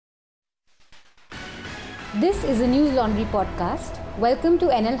This is a News Laundry podcast. Welcome to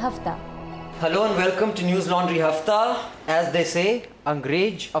NL Hafta. Hello and welcome to News Laundry Hafta. As they say,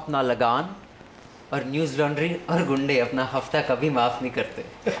 अंग्रेज अपना लगान और News Laundry और गुंडे अपना हफ्ता कभी माफ नहीं करते.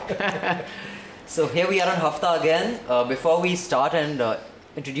 So here we are on Hafta again. Before we start and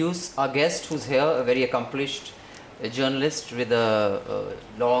introduce our guest who's here, a very accomplished journalist with a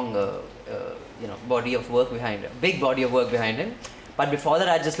long body of work behind him, big body of work behind him. But before that,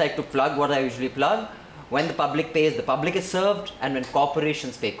 I'd just like to plug what I usually plug. When the public pays, the public is served, and when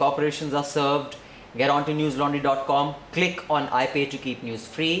corporations pay, corporations are served. Get onto newslaundry.com, click on I pay to keep news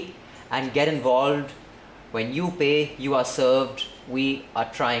free, and get involved. When you pay, you are served. We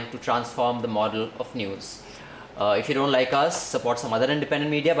are trying to transform the model of news. If you don't like us, support some other independent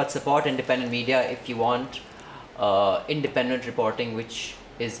media, but support independent media if you want independent reporting, which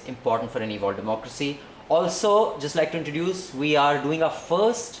is important for an evolved democracy. Also, just like to introduce, we are doing our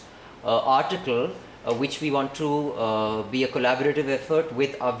first article which we want to be a collaborative effort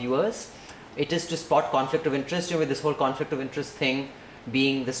with our viewers. It is to spot conflict of interest, with this whole conflict of interest thing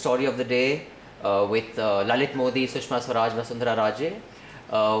being the story of the day with Lalit Modi, Sushma Swaraj, Vasundhara Raje.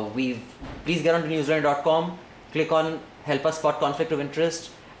 Please get onto newslaundry.com, click on help us spot conflict of interest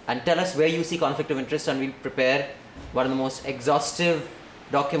and tell us where you see conflict of interest, and we'll prepare one of the most exhaustive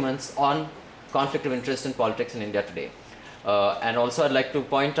documents on conflict of interest in politics in India today. And also I'd like to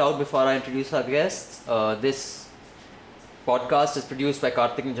point out before I introduce our guests, this podcast is produced by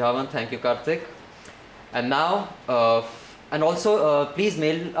Karthik Njavan. Thank you, Karthik. And now, and also please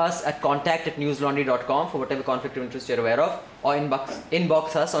mail us at contact@newslaundry.com for whatever conflict of interest you're aware of, or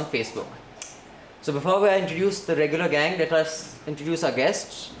inbox us on Facebook. So before we introduce the regular gang, let us introduce our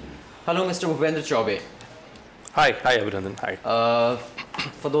guests. Hello, Mr. Bhupendra Chaubey. Hi Abhinandan. Hi.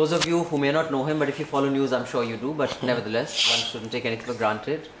 For those of you who may not know him, but if you follow news, I'm sure you do, but nevertheless, one shouldn't take anything for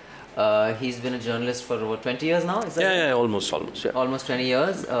granted. He's been a journalist for over 20 years now, is that right? Yeah, almost. Yeah. Almost 20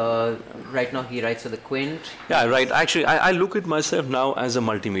 years. Right now he writes for The Quint. Yeah, right. Actually, I look at myself now as a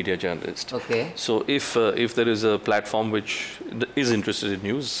multimedia journalist. Okay. So if there is a platform which is interested in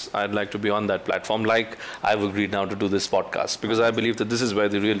news, I'd like to be on that platform, like I've agreed now to do this podcast, because I believe that this is where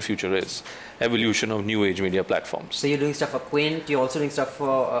the real future is. Evolution of new age media platforms. So you're doing stuff for Quint, you're also doing stuff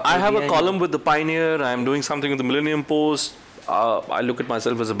for... I have a column with The Pioneer, I'm doing something with the Millennium Post. I look at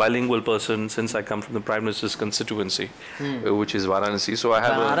myself as a bilingual person since I come from the Prime Minister's constituency, which is Varanasi. So I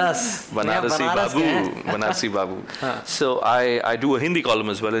have Banarasi Babu. So I do a Hindi column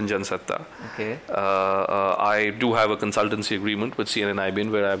as well in Jansatta. Okay. I do have a consultancy agreement with CNN IBN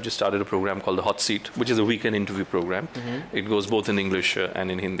where I've just started a program called The Hot Seat, which is a weekend interview program. It goes both in English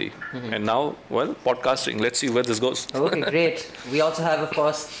and in Hindi. And now, well, podcasting. Let's see where this goes. Okay, great. We also have, of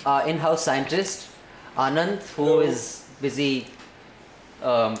course, our in-house scientist, Anand, who is busy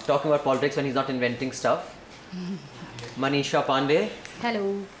talking about politics when he's not inventing stuff. Manisha Pandey.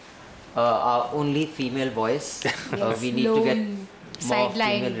 Hello. Our only female voice. We need to get more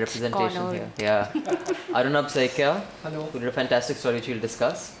female representation here. Yeah. Arunabh Saikia. Hello. Who did a fantastic story which we'll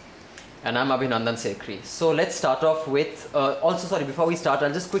discuss. And I'm Abhinandan Sekhri. So let's start off with, before we start,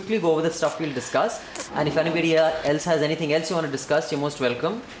 I'll just quickly go over the stuff we'll discuss. And if anybody else has anything else you want to discuss, you're most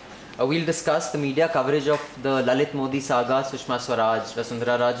welcome. We'll discuss the media coverage of the Lalit Modi saga, Sushma Swaraj,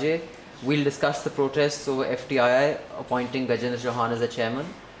 Vasundhara Raje. We'll discuss the protests over FTII appointing Gajendra Chauhan as the chairman,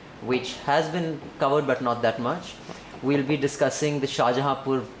 which has been covered but not that much. We'll be discussing the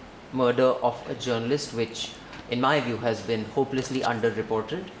Shahjahanpur murder of a journalist, which in my view has been hopelessly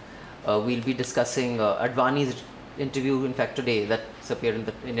underreported. We'll be discussing Advani's interview, in fact today, that's appeared in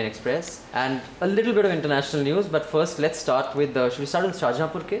the Indian Express, and a little bit of international news. But first, let's start with should we start with the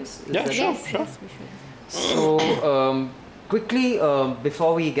Shahjahanpur case? Yes, we should. So quickly,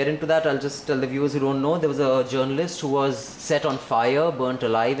 before we get into that, I'll just tell the viewers who don't know, there was a journalist who was set on fire, burnt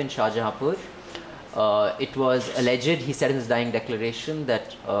alive in Shahjahanpur. It was alleged, he said in his dying declaration,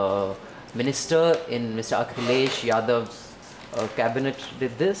 that minister in Mr. Akhilesh Yadav's cabinet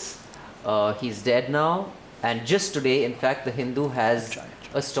did this. He's dead now. And just today, in fact, the Hindu has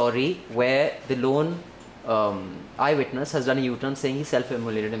a story where the lone eyewitness has done a U-turn saying he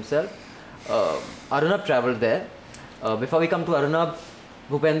self-immolated himself. Arunabh travelled there. Before we come to Arunabh,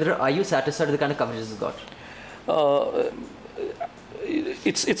 Bhupendra, are you satisfied with the kind of coverage this got?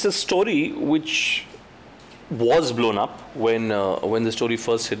 It's a story which was blown up when the story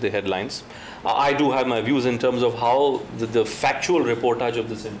first hit the headlines. I do have my views in terms of how the factual reportage of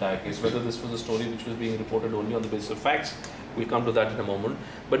this entire case, whether this was a story which was being reported only on the basis of facts. We'll come to that in a moment.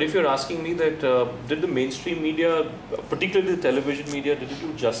 But if you're asking me that did the mainstream media, particularly the television media, did it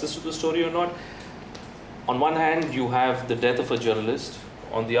do justice to the story or not? On one hand, you have the death of a journalist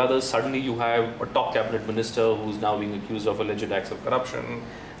On the other, suddenly you have a top cabinet minister who's now being accused of alleged acts of corruption.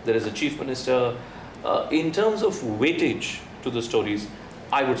 There is a chief minister. In terms of weightage to the stories,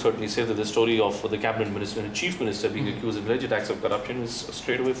 I would certainly say that the story of the cabinet minister and the chief minister being accused of alleged acts of corruption is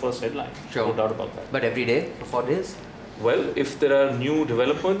straight away first headline. Sure. No doubt about that. But every day for 4 days? Well, if there are new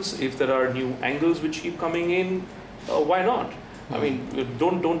developments, if there are new angles which keep coming in, why not? I mean,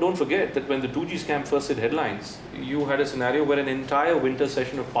 don't forget that when the 2G scam first hit headlines, you had a scenario where an entire winter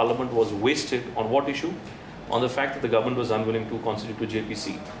session of Parliament was wasted on what issue? On the fact that the government was unwilling to constitute a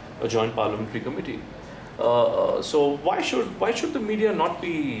JPC, a Joint Parliamentary Committee. So why should the media not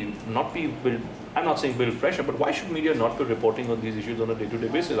be build? I'm not saying build pressure, but why should media not be reporting on these issues on a day-to-day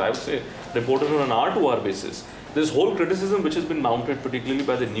basis? I would say report on an hour-to-hour basis. This whole criticism which has been mounted, particularly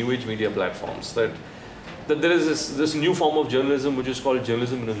by the new age media platforms, that there is this new form of journalism which is called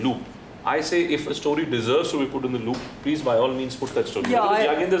journalism in a loop. I say if a story deserves to be put in the loop, please by all means put that story. Yeah,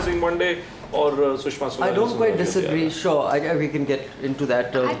 Whether it's Yagendra Singh Monday or Sushma Swaraj. I don't quite disagree. Sure, we can get into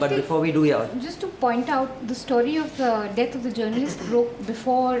that. But before we do, just to point out, the story of the death of the journalist broke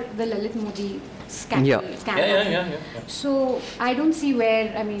before the Lalit Modi scandal. Yeah. So I don't see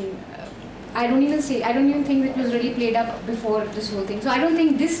where. I mean, I don't even think that it was really played up before this whole thing. So I don't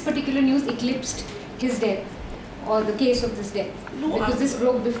think this particular news eclipsed his death or the case of this death, because this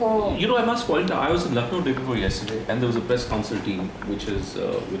broke before. I must point out, I was in Lucknow day before yesterday, and there was a press council team which has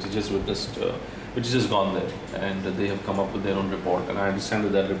just witnessed, which has just gone there, and they have come up with their own report, and I understand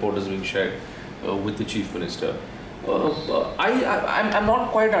that report is being shared with the chief minister. I'm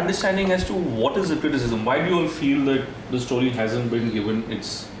not quite understanding as to what is the criticism. Why do you all feel that the story hasn't been given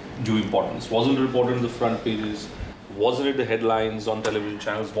its due importance? Wasn't reported in the front pages? Wasn't it the headlines on television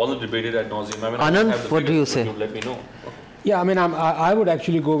channels? Wasn't debated ad nauseum? Anand, what do you say? Let me know. Yeah, I mean, I would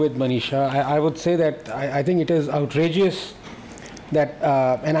actually go with Manisha. I would say that I think it is outrageous that,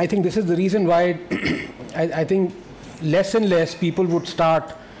 and I think this is the reason why I think less and less people would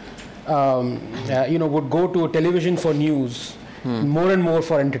start, would go to a television for news, more and more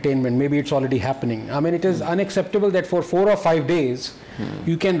for entertainment. Maybe it's already happening. I mean, it is unacceptable that for 4 or 5 days,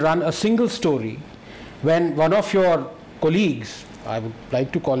 you can run a single story when one of your colleagues, I would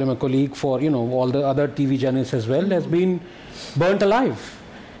like to call him a colleague for all the other TV journalists as well, has been burnt alive.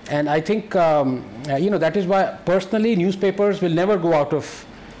 And I think that is why personally newspapers will never go out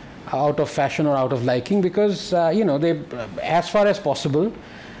of fashion or out of liking, because they, as far as possible,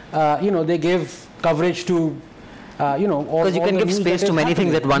 they give coverage to because you can give space to many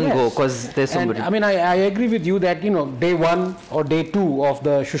things at one go, because there's so many. I mean, I agree with you that day 1 or day 2 of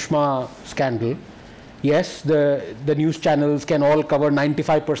the Sushma scandal, yes, the news channels can all cover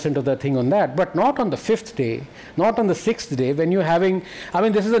 95% of the thing on that, but not on the 5th day, not on the 6th day, when you're having, I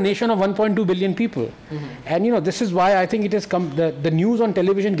mean, this is a nation of 1.2 billion people. And, this is why I think it is, the news on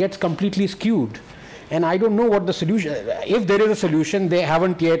television gets completely skewed. And I don't know what the solution, if there is a solution, they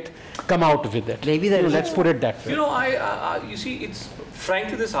haven't yet come out with it. Maybe there is. Let's put it that way. You see, it's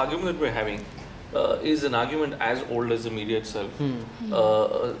frankly, this argument that we're having is an argument as old as the media itself.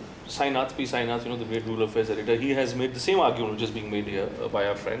 Sainath, the great rural affairs editor, he has made the same argument which is being made here by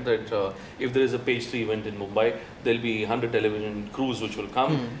our friend, that if there is a page 3 event in Mumbai, there'll be 100 television crews which will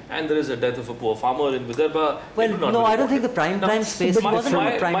come, and there is a death of a poor farmer in Vidarbha. Well, no, I don't think the prime time space wasn't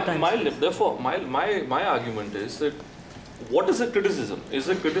a prime time. Therefore, my argument is that what is the criticism? Is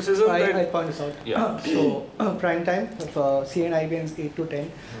the criticism that... I'll point this out. Yeah. So, prime time for CNIB is 8 to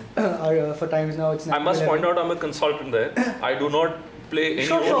 10. For Times Now, it's 9 I must 11. point out I'm a consultant there. I do not play any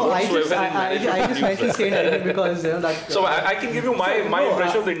Sure. role whatsoever I just mentioned CNIB because that. So I can give you my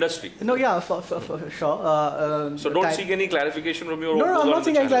impression of the industry. No, yeah, for sure. So don't seek any clarification from your. No, I'm not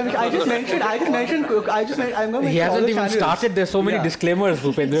seeking any clarification. I just mentioned. I'm going to. He hasn't even started. There's so many disclaimers,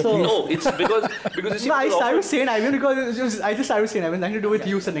 Bhupendra. So- No, it's because you see. No, I people started often- saying IBM because I just started saying IBM. Nothing to do with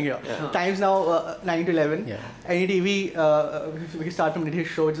you sitting here. Times Now 9 to 11. Yeah. NETV we start from Nitish's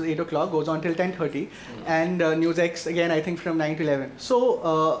show, which is 8 o'clock, goes on till 10:30, and NewsX again I think from 9 to 11.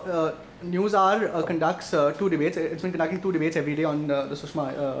 So News Hour conducts 2 debates. It's been conducting 2 debates every day on the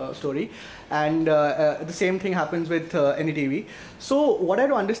Sushma story, and the same thing happens with NETV. So what I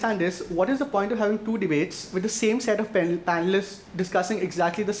don't understand is, what is the point of having 2 debates with the same set of panelists discussing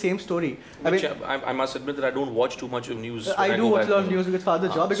exactly the same story? I must admit that I don't watch too much of news. I do watch a lot of news because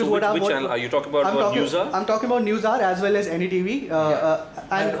Father's job. Because So which channel are you talking about? News Hour? I'm talking about News Hour as well as NETV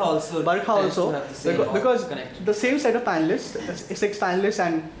and Barkha also, because the same set of panelists, 6 panelists,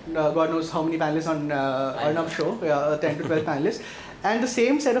 and God knows how many panelists on Arnab's show, 10 to 12 panelists, and the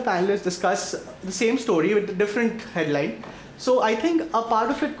same set of panelists discuss the same story with a different headline. So I think a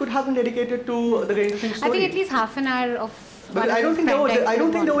part of it could have been dedicated to the Ranger Singh story. I think at least half an hour of But I don't think there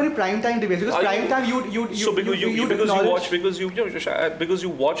were any prime time debates because prime time because you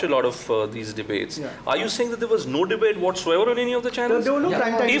watch a lot of these debates. Yeah. Are you saying that there was no debate whatsoever on any of the channels? There were no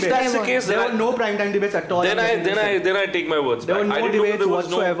prime time debates. If that's the case, there were no prime time debates at all. Then I take my words back. There were no debates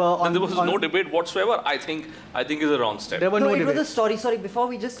whatsoever. There was no debate whatsoever. I think is a wrong step. There were no debates. It was a story. Sorry, before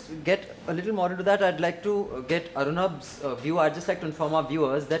we just get a little more into that, I'd like to get Arunabh's view. I'd just like to inform our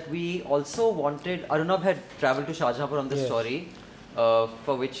viewers that we also wanted. Arunabh had travelled to Shahjahanpur on this story,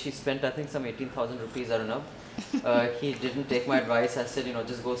 for which he spent, I think, some 18,000 rupees. Arunabh. He didn't take my advice. I said,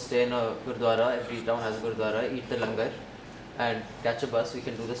 just go stay in a gurdwara. Every town has a gurdwara. Eat the langar and catch a bus. We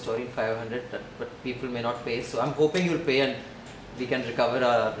can do the story in 500, but people may not pay. So I'm hoping you'll pay and we can recover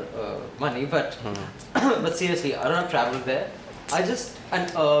our money. But but seriously, Arunabh travelled there.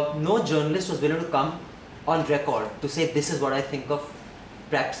 No journalist was willing to come on record to say this is what I think of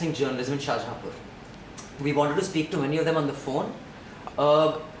practicing journalism in Shahjahanpur. We wanted to speak to many of them on the phone.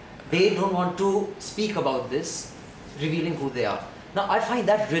 They don't want to speak about this, revealing who they are. Now, I find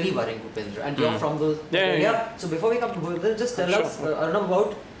that really worrying, Bhupendra, and you're from those area. So before we come to Bhupendra, just tell us, Arunabh,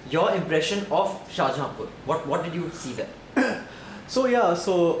 about your impression of Shahjahanpur. What did you see there? So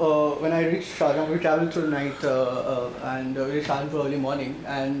when I reached Shahjahanpur, we travelled through the night and we reached Shahjahanpur early morning,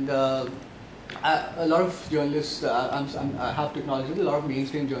 and a lot of journalists, I have to acknowledge it, a lot of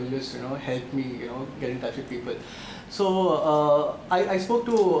mainstream journalists, helped me, get in touch with people. So I spoke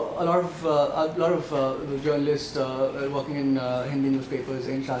to a lot of journalists working in Hindi newspapers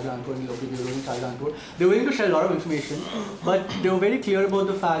in Shahjahanpur, in local bureaus in Shahjahanpur. They were willing to share a lot of information, but they were very clear about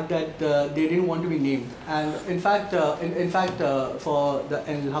the fact that they didn't want to be named. And in fact, for the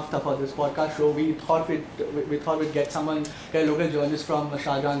Hafta, for this podcast show, we thought we'd get a local journalist from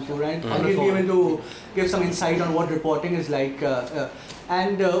Shahjahanpur, and he'd be able to give some insight on what reporting is like.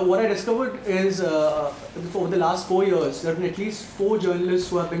 And what I discovered is, over the last 4 years, there have been at least 4 journalists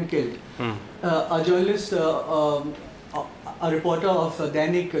who have been killed. A journalist, a reporter of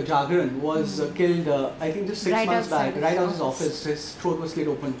Dainik Jagran was killed, I think just 6 months back, right out of his office. His throat was slit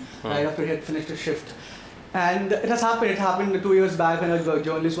open right after he had finished his shift. And it happened 2 years back when a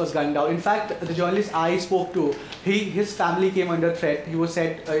journalist was gunned down. In fact, the journalist I spoke to, his family came under threat. He was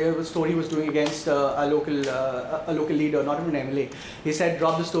said a story he was doing against a local leader, not even an MLA. He said,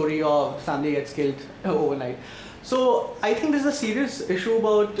 drop the story or family gets killed overnight. So I think this is a serious issue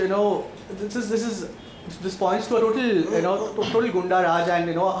about, this points to a total Gunda Raj, and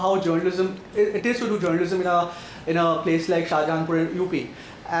how journalism, it is to do journalism in a place like Shahjahanpur, UP.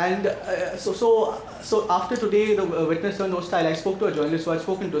 And so after today, the witness turned hostile. I spoke to a journalist who I'd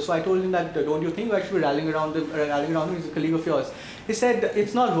spoken to. So I told him that, don't you think I should be rallying around him? He's a colleague of yours. He said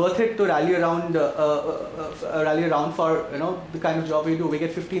it's not worth it to rally around for the kind of job we do. We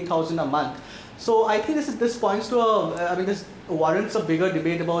get 15,000 a month. So I think this points to this warrants a bigger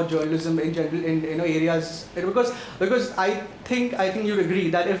debate about journalism in general in areas, because I think you'd agree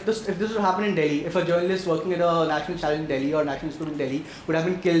that if this would happen in Delhi, if a journalist working at a national channel in Delhi or national institute in Delhi would have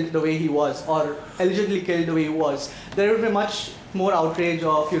been killed the way he was, or allegedly killed the way he was, there would be much more outrage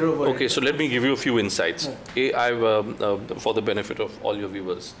or furor over it. Okay, so let me give you a few insights. For the benefit of all your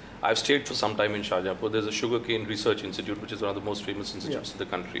viewers, I've stayed for some time in Shahjahanpur. There's a Sugarcane Research Institute, which is one of the most famous institutes in the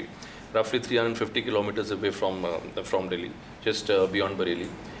country, roughly 350 kilometers away from Delhi, just beyond Bareilly.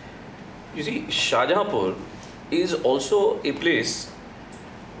 You see, Shahjahanpur is also a place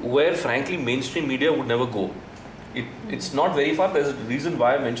where, frankly, mainstream media would never go. It's not very far. There's a reason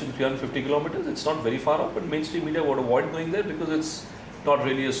why I mentioned 350 kilometers. It's not very far out, but mainstream media would avoid going there because it's not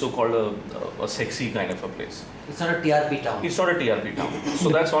really a so-called a sexy kind of a place. It's not a TRP town. It's not a TRP town. So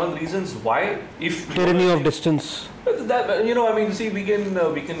that's one of the reasons why, if tyranny of distance. We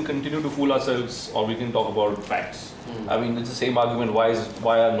can continue to fool ourselves, or we can talk about facts. It's the same argument.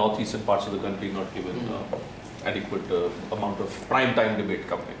 Why are northeastern parts of the country not given adequate amount of prime time debate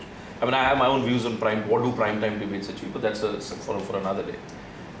coverage? I have my own views on what do prime time debates achieve, but that's for another day.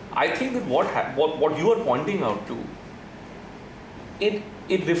 I think that what you are pointing out to, it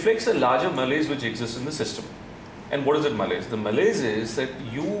reflects a larger malaise which exists in the system. And what is it malaise? The malaise is that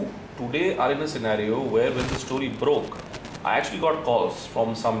you today are in a scenario where, when the story broke, I actually got calls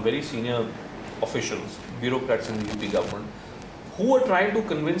from some very senior officials, bureaucrats in the UP government, who were trying to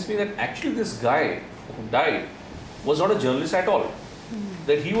convince me that actually this guy who died was not a journalist at all.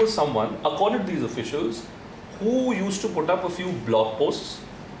 That he was someone, according to these officials, who used to put up a few blog posts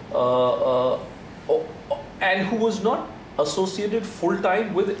and who was not associated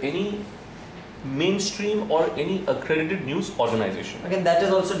full-time with any mainstream or any accredited news organization. Again, that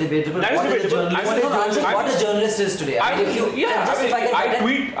is also debatable. That is What is a debatable. journalist? What a journalist is today. I'm a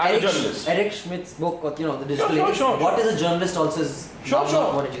journalist. Eric Schmidt's book, the digital age. Sure. What is a journalist also is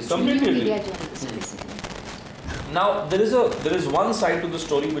not what it used to be. Completely agree. Media journalist, basically. Now there is one side to the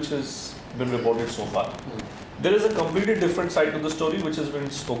story which has been reported so far. There is a completely different side to the story which has been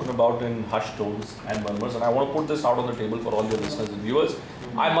spoken about in hushed tones and murmurs, and I want to put this out on the table for all your listeners and viewers.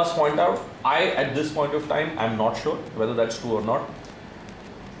 I must point out, at this point of time, I'm not sure whether that's true or not.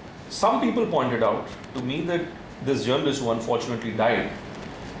 Some people pointed out to me that this journalist who unfortunately died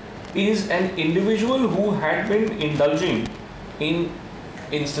is an individual who had been indulging in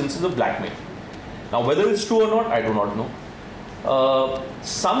instances of blackmail. Now, whether it's true or not, I do not know.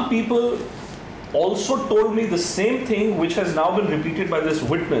 Some people also told me the same thing which has now been repeated by this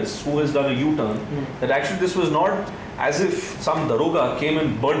witness who has done a U-turn, that actually this was not as if some daroga came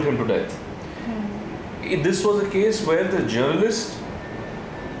and burnt him to death. This was a case where the journalist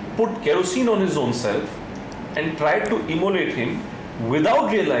put kerosene on his own self and tried to immolate him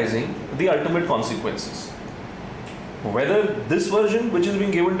without realizing the ultimate consequences. Whether this version which is being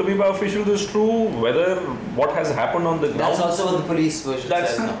given to me by officials is true, whether what has happened on the ground. That's also what the police version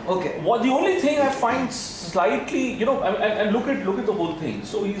says now. Okay. What the only thing I find slightly, and look at the whole thing.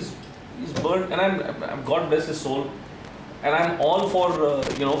 So he's burnt, and I'm God bless his soul, and I'm all for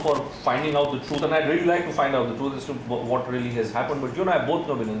for finding out the truth, and I'd really like to find out the truth as to what really has happened. But you and I both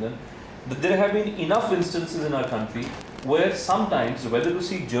know, Vinandan, that there have been enough instances in our country where sometimes, whether to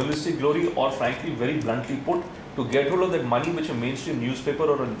seek journalistic glory or frankly very bluntly put, to get hold of that money which a mainstream newspaper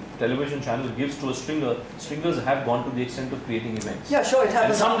or a television channel gives to a stringer, stringers have gone to the extent of creating events. Yeah, sure, it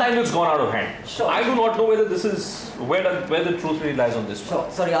happens. And sometimes it's gone out of hand. Sure. I do not know whether this is where the truth really lies on this one.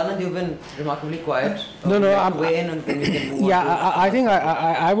 Sure. Sorry, Anand, you've been remarkably quiet. No, Would you like I'm- to weigh in and then we can move on Yeah, to- I think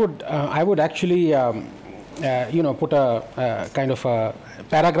I would actually put a kind of a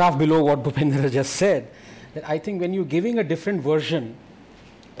paragraph below what Bhupendra just said. That I think when you're giving a different version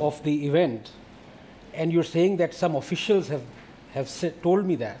of the event, and you're saying that some officials have told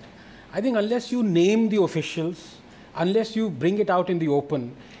me that, I think unless you name the officials, unless you bring it out in the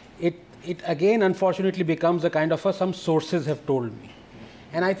open, it again unfortunately becomes a kind of some sources have told me.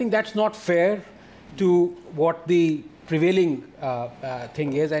 And I think that's not fair to what the prevailing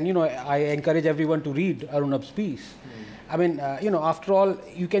thing is. And I encourage everyone to read Arunabh's piece. I mean, after all,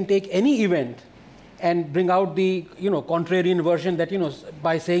 you can take any event and bring out the contrarian version that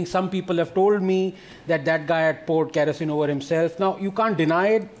by saying some people have told me that guy had poured kerosene over himself. Now you can't deny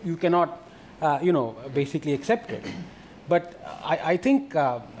it, you cannot basically accept it, but I think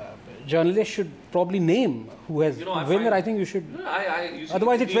journalists should probably name who has winner. I think you should.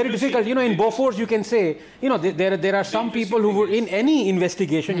 Otherwise it's very difficult. In Bofors you can say there are some people who would, in any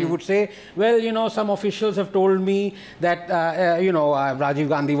investigation you would say, well some officials have told me that Rajiv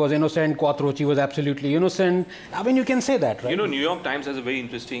Gandhi was innocent, Quattrochi was absolutely innocent. I mean you can say that, right? New York Times has a very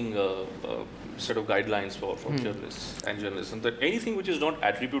interesting set of guidelines for journalists and journalists, and that anything which is not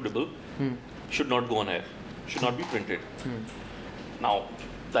attributable should not go on air, should not be printed. Now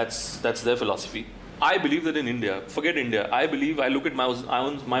that's their philosophy. I believe that in India, forget India, I look at my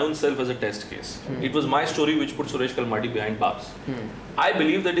own self as a test case. It was my story which put Suresh Kalmati behind bars. I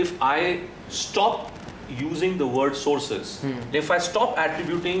believe that if I stop using the word sources, if I stop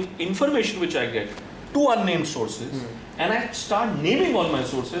attributing information which I get to unnamed sources, and I start naming all my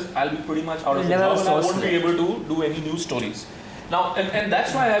sources, I'll be pretty much out of the job and I won't be able to do any news stories. Now, and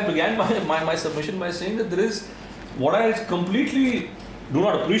that's why I began my submission by saying that there is what I completely do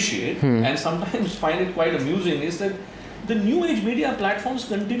not appreciate and sometimes find it quite amusing is that the new age media platforms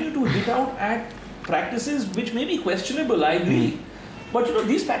continue to hit out at practices which may be questionable, I agree. But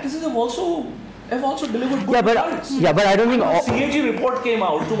these practices have also delivered good results. But I don't think the CAG report came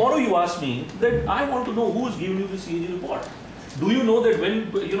out. Tomorrow you ask me that I want to know who is giving you the CAG report. Do you know that when,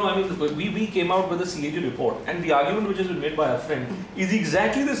 we came out with a CAG report, and the argument which has been made by our friend is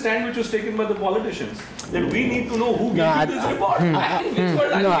exactly the stand which was taken by the politicians, that we need to know who gave you this report.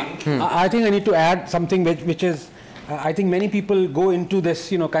 I think I need to add something which is, I think many people go into this,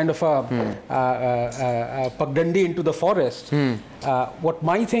 kind of a pagdandi into the forest. What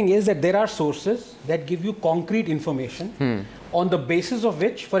my thing is that there are sources that give you concrete information on the basis of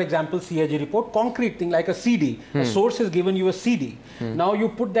which, for example, CAG report, concrete thing like a CD. A source has given you a CD. Now you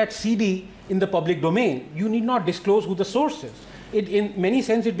put that CD in the public domain. You need not disclose who the source is. In many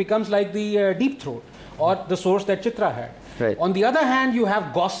sense, it becomes like the Deep Throat or the source that Chitra had. Right. On the other hand, you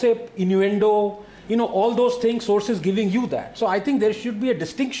have gossip, innuendo, all those things, sources giving you that. So I think there should be a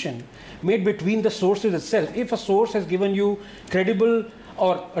distinction made between the sources itself. If a source has given you credible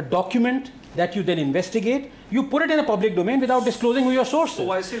or a document that you then investigate, you put it in a public domain without disclosing who your source is.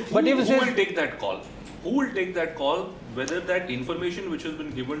 So I say, who will take that call? Who will take that call? Whether that information which has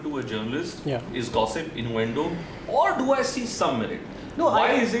been given to a journalist is gossip, innuendo, or do I see some merit? No,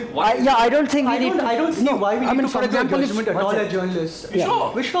 I don't think we need to. I don't see why we need to for come to a example, judgment at all as journalists.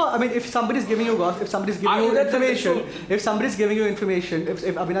 Sure. I mean, if somebody's giving you gossip, if somebody's giving you information, if somebody's giving you information, if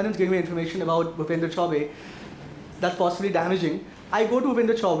Abhinandan's giving me information about Bhupendra Chaubey, that's possibly damaging. I go to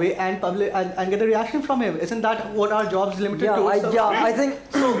Bhupendra Chaubey and get a reaction from him. Isn't that what our job's limited to? I think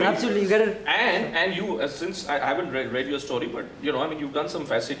so. Absolutely, you get it. And you, since I haven't read your story, but you've done some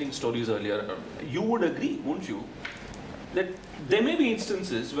fascinating stories earlier. You would agree, wouldn't you, that there may be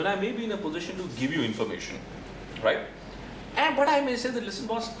instances when I may be in a position to give you information, right? But I may say that, listen,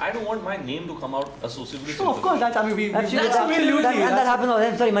 boss, I don't want my name to come out associated with. Sure, of course. That happens all the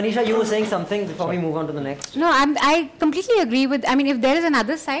time. Sorry, Manisha, you were saying something before we move on to the next. No, I completely agree with. I mean, if there is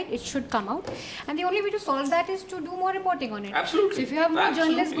another side, it should come out, and the only way to solve that is to do more reporting on it. Absolutely. So if you have more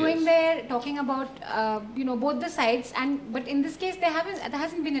journalists going there talking about, both the sides, but in this case, there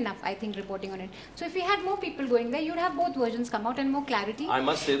hasn't been enough, I think, reporting on it. So if we had more people going there, you'd have both versions come out and more clarity. I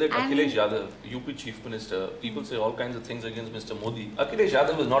must say that Akhilesh Yadav, UP Chief Minister, people say all kinds of things against Mr. Modi. Akhilesh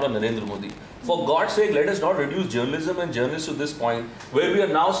Yadav is not a Narendra Modi. For God's sake, let us not reduce journalism and journalists to this point where we are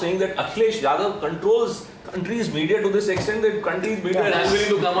now saying that Akhilesh Yadav controls country's media to this extent that country's media is unwilling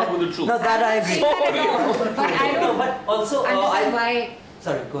to come up with the truth. No, that I agree. But I don't but also, understand why.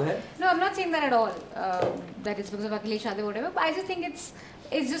 Sorry, go ahead. No, I'm not saying that at all. That it's because of Akhilesh Yadav or whatever. But I just think it's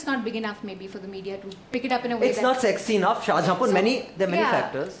just not big enough maybe for the media to pick it up in a way. It's not sexy enough. Shahjahanpur, there are many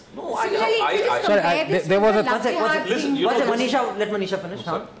factors. No, there was a let Manisha finish.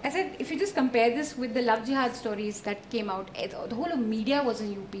 I said, if you just compare this with the love jihad stories that came out, the whole of media was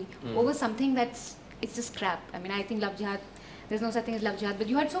in UP over something it's just crap. I mean, I think love jihad, there's no such thing as love jihad, but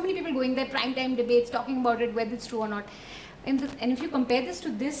you had so many people going there, prime time debates, talking about it, whether it's true or not. And if you compare this to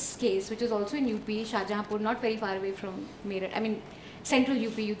this case, which is also in UP, Shahjahanpur, not very far away from Meerut, I mean, central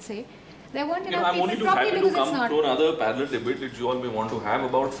UP, you'd say, there weren't enough people, probably because it's not. To another parallel debate which you all may want to have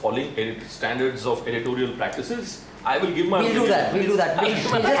about following standards of editorial practices. I will give my We'll do that. We'll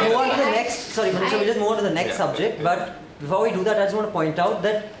just move on to the next. Sorry, Manisha, we'll just move on to the next subject. But before we do that, I just want to point out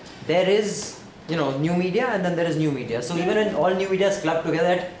that there is, new media and then there is new media. So even when all new media is clubbed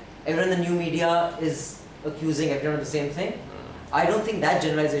together, everyone in the new media is accusing everyone of the same thing. I don't think that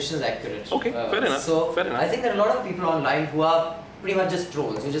generalization is accurate. Okay, fair enough. So fair enough. I think there are a lot of people online who are pretty much just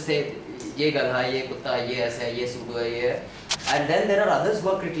trolls. Who just say, ye gadha, ye kutta, ye aisa hai, ye sudu hai, ye. And then there are others who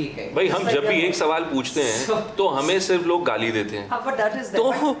are critiquing. भाई हम जब भी एक सवाल पूछते हैं तो हमें सिर्फ लोग गाली देते हैं. But that is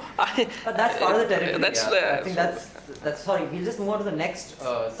but that's part of the territory. I think that's sorry. We'll just move on to the next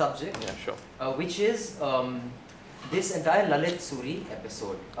subject. Yeah, sure. Which is this entire Lalit Suri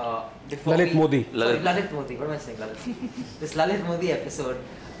episode. Lalit Modi. Lalit Modi. What am I saying? This Lalit Modi episode.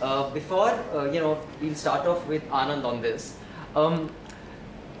 Before we'll start off with Anand on this.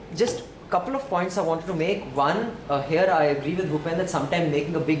 Just couple of points I wanted to make. One, here I agree with Bhupen that sometimes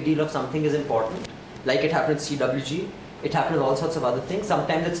making a big deal of something is important. Like it happened with CWG, it happened with all sorts of other things.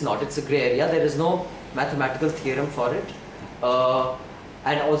 Sometimes it's not, it's a grey area. There is no mathematical theorem for it.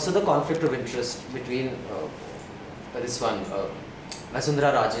 And also the conflict of interest between this one,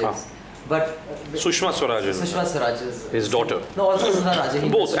 Vasundhara Raje's. But Sushma Swaraj's his daughter. No, also Vasundhara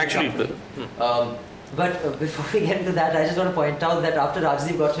Raje. Both actually. But before we get into that, I just want to point out that after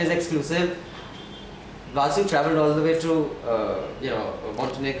Rajdeep got his exclusive, Vasu travelled all the way to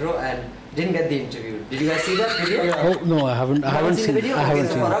Montenegro and didn't get the interview. Did you guys see that video? Oh no, I haven't seen the video. I haven't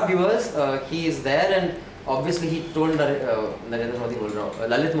seen it. For our viewers, he is there and obviously he told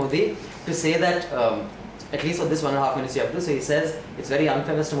Lalit Modi to say that at least for this 1.5 minutes you have to. So he says it's very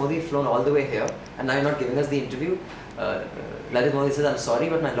unfair, Mr. Modi, you've flown all the way here and now you're not giving us the interview. Lalit Modi says, I'm sorry,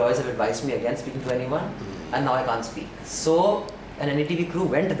 but my lawyers have advised me against speaking to anyone, and now I can't speak. So, an NDTV crew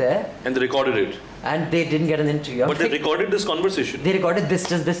went there. And they recorded it. And they didn't get an interview. But they recorded this conversation. They recorded just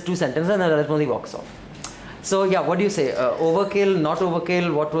this 2 sentences, and then Lalit Modi walks off. So, yeah, what do you say? Overkill, not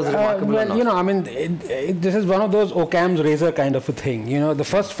overkill? What was remarkable or not? This is one of those Occam's razor kind of a thing. The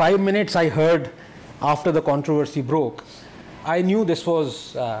first 5 minutes I heard after the controversy broke, I knew this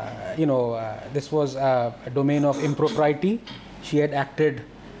was, a domain of impropriety. She had acted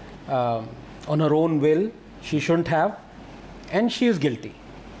on her own will. She shouldn't have, and she is guilty.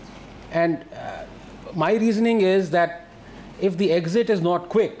 And my reasoning is that if the exit is not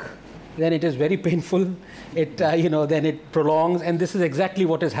quick, then it is very painful. Then it prolongs, and this is exactly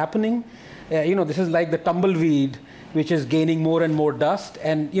what is happening. This is like the tumbleweed, which is gaining more and more dust.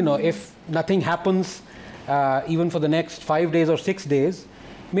 And if nothing happens, even for the next 5 days or 6 days,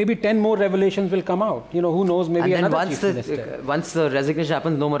 maybe 10 more revelations will come out. Who knows, maybe and then another chief minister. once the resignation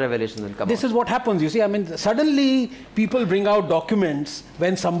happens, no more revelations will come out. This is what happens, you see. I mean, suddenly people bring out documents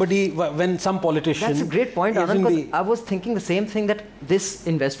when some politician... That's a great point, Anand, because I was thinking the same thing, that this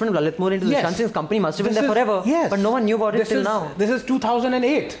investment of Lalit More into Sushant Singh's company must have been there forever. Yes. But no one knew about it till now. This is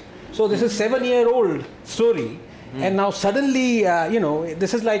 2008. So this is 7-year-old story. And now suddenly,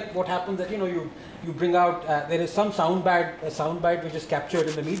 this is like what happens that, you bring out, there is some soundbite which is captured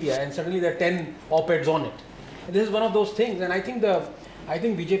in the media, and suddenly there are 10 op-eds on it. And this is one of those things, and I think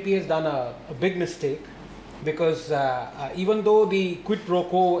BJP has done a big mistake, because even though the quid pro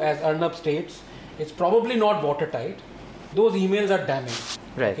quo, as Arnab states, it's probably not watertight, those emails are damning.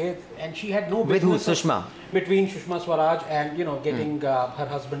 Right. Okay? And she had no With who? business Sushma? Between Sushma Swaraj and getting her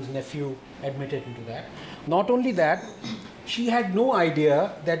husband's nephew admitted into that. Not only that, she had no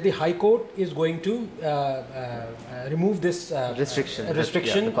idea that the High Court is going to remove this restriction,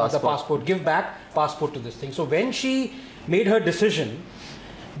 the passport, give back passport to this thing. So when she made her decision,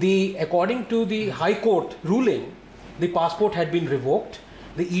 according to the High Court ruling, the passport had been revoked,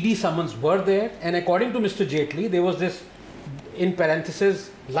 the ED summons were there, and according to Mr. Jaitley, there was this, in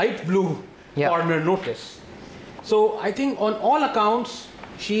parentheses, light blue corner notice. So I think on all accounts,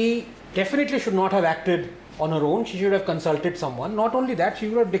 she definitely should not have acted on her own. She should have consulted someone. Not only that, she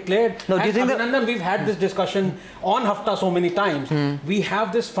would have declared. No, do you think Abhinandan, we've had this discussion on Hafta so many times. We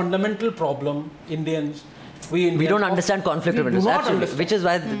have this fundamental problem, Indians. We don't understand conflict of interest. Absolutely. Which is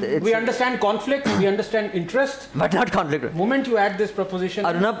why we understand conflict, we understand interest, but not conflict. The moment you add this proposition,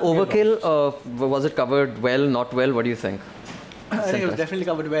 Arnab, overkill, was it covered well, not well? What do you think? I think it was definitely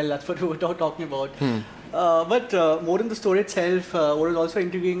covered well. That's what we were talking about. But more in the story itself, what was also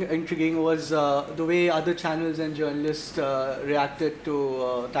intriguing was the way other channels and journalists reacted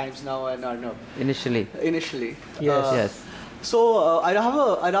to Times Now and Arnab. Initially. Yes. So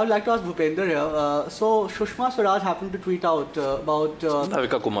I'd like to ask Bhupender here. So Sushma Swaraj happened to tweet out about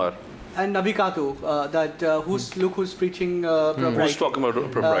Navika Kumar. And Navika too, who's preaching propriety. Who's talking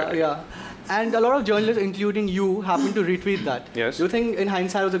about propriety. Yeah. And a lot of journalists, including you, happened to retweet that. Yes. Do you think, in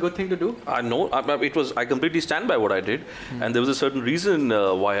hindsight, it was a good thing to do? I know. I completely stand by what I did, and there was a certain reason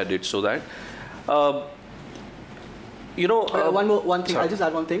why I did so that. One thing. I'll just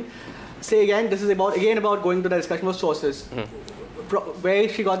add one thing. Say again. This is about going to the discussion of sources. Where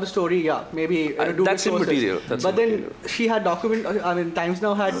she got the story, maybe that's immaterial. Then she had Times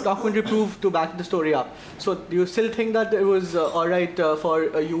Now had documentary proof to back the story up. So do you still think that it was all right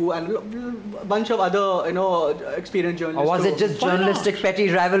for you and a bunch of other experienced journalists? Or was it just journalistic petty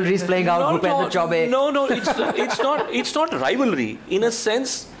rivalries playing out? Bhupender Chaubey? No. It's not rivalry. In a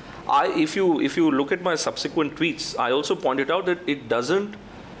sense, if you look at my subsequent tweets, I also pointed out that it doesn't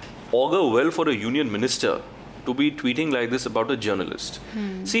augur well for a union minister to be tweeting like this about a journalist.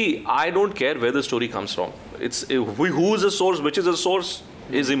 See, I don't care where the story comes from. It's who is the source, which is the source,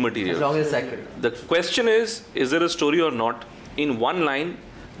 is immaterial. As long as it's accurate. The question is there a story or not? In one line,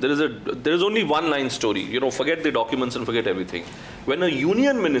 there is only one line story. Forget the documents and forget everything. When a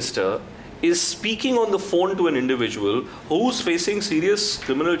union minister is speaking on the phone to an individual who's facing serious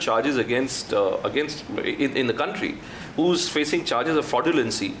criminal charges against in the country, who's facing charges of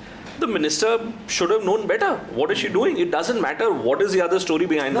fraudulency, the minister should have known better. What is she doing? It doesn't matter what is the other story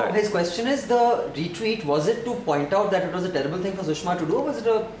behind that. No, his question is, the retweet, was it to point out that it was a terrible thing for Sushma to do, or was it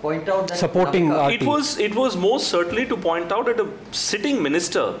to point out that... Supporting RT. It was most certainly to point out that a sitting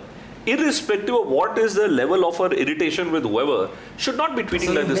minister, irrespective of what is the level of her irritation with whoever, should not be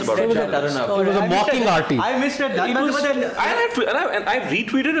tweeting like this about it. it. It was a mocking RT. I misread that. And I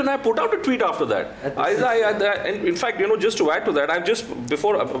retweeted and I put out a tweet after that. And in fact, just to add to that,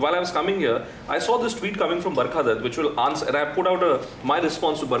 while I was coming here, I saw this tweet coming from Barkha Dutt, which will answer, and I put out my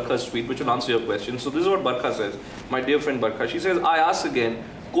response to Barkha's tweet, which will answer your question. So this is what Barkha says, my dear friend Barkha. She says, I ask again,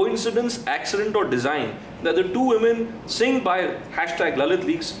 coincidence, accident or design, that the two women sing by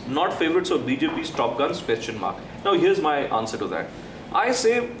 #LalitLeaks, not favorites of BJP's Top Guns, ? Now here's my answer to that. I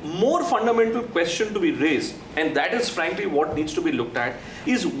say more fundamental question to be raised, and that is frankly what needs to be looked at,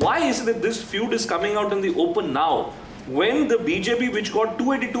 is why is it that this feud is coming out in the open now, when the BJP, which got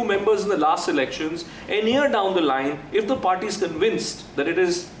 282 members in the last elections, a year down the line, if the party is convinced that it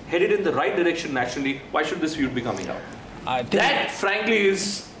is headed in the right direction nationally, why should this feud be coming out? That, frankly,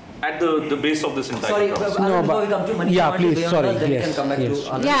 is at the base of this entire process. Before we come to Manish,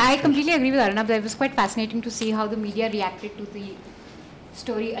 I completely agree with Arnab. It was quite fascinating to see how the media reacted to the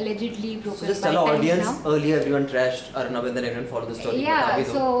story allegedly broken so just by tell our Times audience, Now. earlier everyone trashed Arnab and then everyone followed the story. Yeah,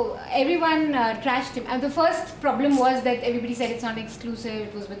 so everyone trashed him. And the first problem was that everybody said it's not exclusive,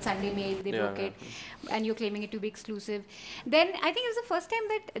 it was with Sunday Mail, they broke it. and you're claiming it to be exclusive. Then I think it was the first time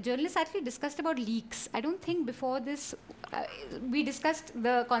that journalists actually discussed about leaks. I don't think before this we discussed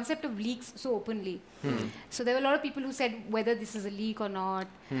the concept of leaks so openly. So there were a lot of people who said whether this is a leak or not.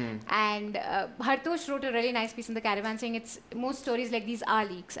 And Hartosh wrote a really nice piece in the Caravan saying it's most stories like these are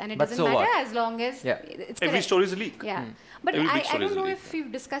leaks, and it But doesn't so matter what? as long as Every it's correct. story is a leak. Yeah, but Every big I story is don't a know leak. if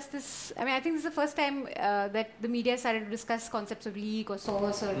we've discussed this. I mean, I think this is the first time that the media started to discuss concepts of leak or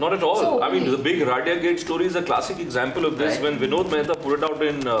source or Not at all. so I mean, the openly. big Radia Gate story is a classic example of this. Right. When Vinod Mehta put it out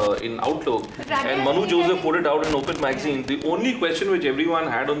in Outlook Radia and Manu Gate, Joseph I think- put it out in Open Magazine, the only question which everyone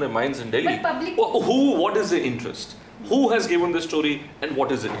had on their minds in Delhi, But public- what is the interest? Who has given the story and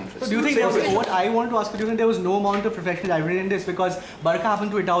what is the interest? So do you think what I want to ask, do you think there was no amount of professional liability in this? Because Barkha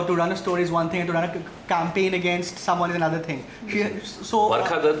happened to it out to run a story is one thing and to run a campaign against someone is another thing.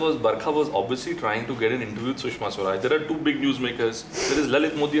 Barkha was obviously trying to get an interview with Sushma Swaraj. There are two big newsmakers. There is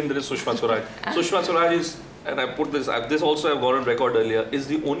Lalit Modi and there is Sushma Swaraj. Sushma Swaraj is, and I put this, this also I've got on record earlier, is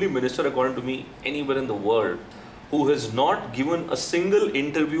the only minister according to me anywhere in the world who has not given a single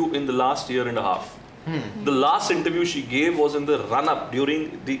interview in the last year and a half. The last interview she gave was in the run-up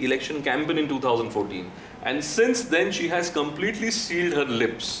during the election campaign in 2014. And since then she has completely sealed her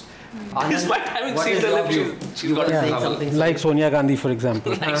lips. Despite having what sealed is her your lips, view? she's You got were in saying trouble. something. Like Sonia Gandhi, for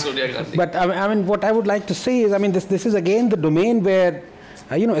example. Like Sonia Gandhi. But I mean, what I would like to say is, I mean, this is again the domain where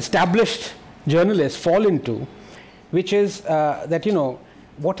established journalists fall into, which is that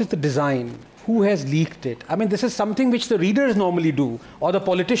what is the design, who has leaked it. I mean, this is something which the readers normally do, or the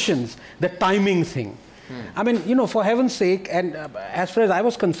politicians, the timing thing. I mean, for heaven's sake, and as far as I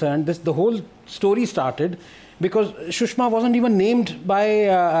was concerned, the whole story started because Sushma wasn't even named by,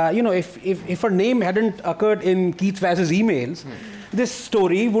 if her name hadn't occurred in Keith Vass's emails, this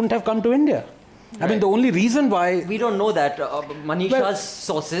story wouldn't have come to India. I mean, the only reason why... We don't know that. Manisha's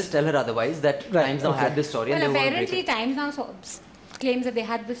sources tell her otherwise, that Right, Times Now had this story and Well, they won't apparently break it. Times Now claims that they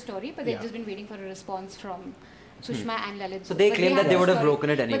had this story, but they've Yeah. just been waiting for a response from Sushma and Lalit. So they But claim had that they the would have story. broken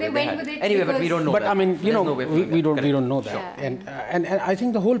it anyway. But they They went had with it. it Anyway, but we because- don't know But that. I mean, There's no way of we knowing that. don't know that. Yeah. And I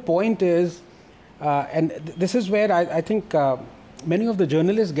think the whole point is, this is where I think many of the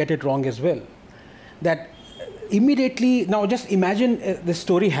journalists get it wrong as well, that immediately, now just imagine the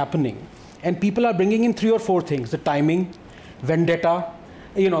story happening and people are bringing in 3 or 4 things: the timing, vendetta,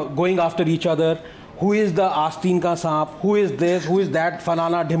 going after each other, who is the Asteen ka Saap, who is this, who is that,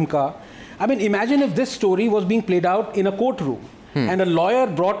 Falana Dhimka. I mean, imagine if this story was being played out in a courtroom and a lawyer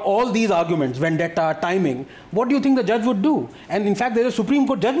brought all these arguments, vendetta, timing. What do you think the judge would do? And in fact, there is a Supreme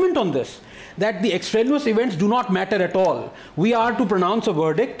Court judgment on this, that the extraneous events do not matter at all. We are to pronounce a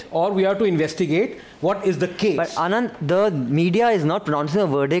verdict or we are to investigate what is the case. But Anand, the media is not pronouncing a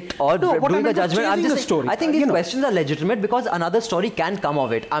verdict or No, what I doing a meant was judgment. I'm chasing just the saying, story. I think these You know. questions are legitimate because another story can come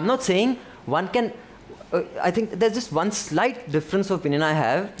of it. I'm not saying one can. I think there's just one slight difference of opinion I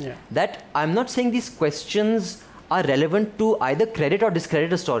have, that I'm not saying these questions are relevant to either credit or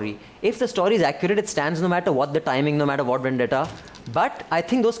discredit a story. If the story is accurate, it stands no matter what the timing, no matter what vendetta. But I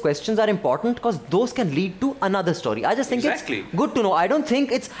think those questions are important because those can lead to another story. I just think Exactly. it's good to know. I don't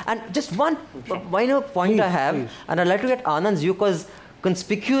think it's... And just one minor point I have, and I'd like to get Anand's view because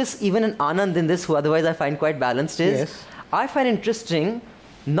conspicuous even in Anand in this, who otherwise I find quite balanced, is Yes. I find interesting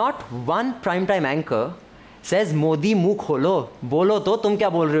not one primetime anchor says Modi मुंह खोलो बोलो तो तुम क्या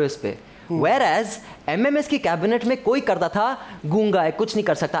बोल रहे हो इस पे. Whereas MMS की कैबिनेट में कोई करता था गूंगा है कुछ नहीं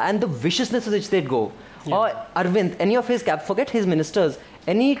कर सकता, and the viciousness with which they'd go. Or Arvind, any of his forget his ministers,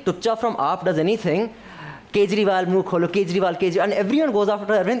 any tucha from AAP does anything, Kejriwal मुंह खोलो Kejriwal, and everyone goes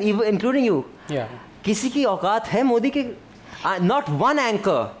after Arvind, even including you. Yeah. किसी की औकात है मोदी के? Not one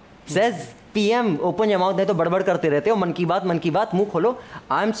anchor says PM open your mouth, नहीं तो बड़बड़ करते रहते हो, मन की बात मुंह खोलो.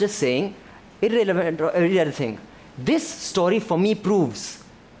 I'm just saying irrelevant or irrelevant thing. This story for me proves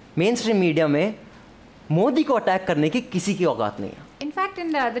mainstream media में मोदी को अटैक करने की किसी की औकात नहीं है. In fact,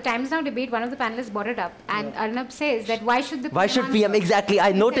 in the Times Now debate, one of the panelists brought it up, and Arnab says that why should PM exactly?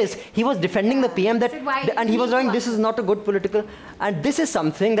 I noticed he was defending the PM that, Said why and he was he saying to this is not a good political, and this is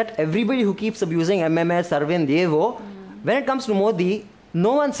something that everybody who keeps abusing MMS, Arvind, when it comes to Modi,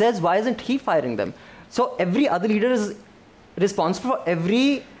 no one says why isn't he firing them. So every other leader is responsible for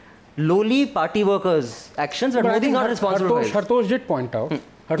every lowly party worker's actions, but But I Modi is think not responsible for his. Hartosh did point out.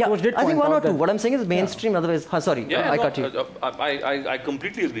 Hartosh did I think point one or out two. that- What I'm saying is mainstream. Otherwise, sorry, I cut you. I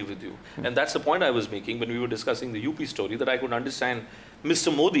completely agree with you. And that's the point I was making when we were discussing the UP story, that I could understand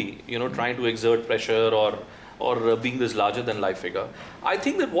Mr. Modi, trying to exert pressure or being this larger than life figure. I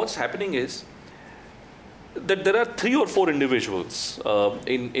think that what's happening is that there are 3 or 4 individuals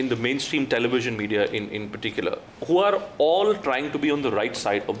in the mainstream television media in particular who are all trying to be on the right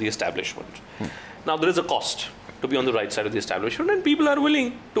side of the establishment. Now there is a cost to be on the right side of the establishment, and people are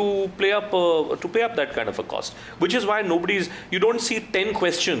willing to pay up that kind of a cost. Which is why you don't see 10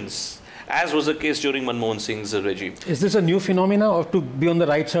 questions, as was the case during Manmohan Singh's regime. Is this a new phenomena of to be on the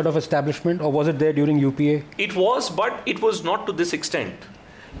right side of establishment, or was it there during UPA? It was, but it was not to this extent.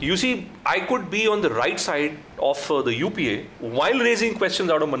 You see, I could be on the right side of the UPA while raising questions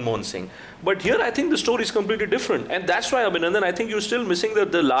out of Manmohan Singh. But here I think the story is completely different. And that's why, Abhinandan, I think you're still missing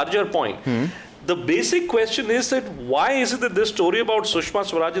the larger point. The basic question is that why is it that this story about Sushma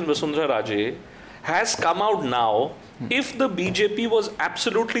Swaraj and Vasundhara Raje has come out now if the BJP was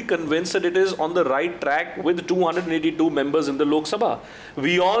absolutely convinced that it is on the right track with 282 members in the Lok Sabha?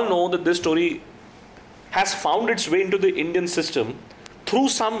 We all know that this story has found its way into the Indian system through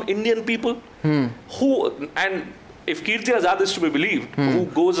some Indian people who, and if Kirti Azad is to be believed, who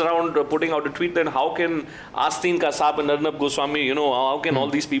goes around putting out a tweet, then how can Asteen Kasab and Arnab Goswami, how can all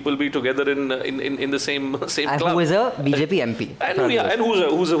these people be together in the same club? And who is a BJP MP. And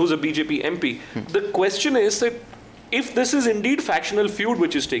who's a BJP MP. The question is that if this is indeed factional feud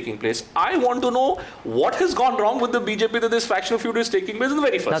which is taking place, I want to know what has gone wrong with the BJP that this factional feud is taking place in the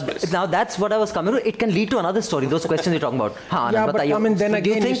very first place. Now that's what I was coming to. It can lead to another story, those questions you're talking about. Yeah, but I mean, then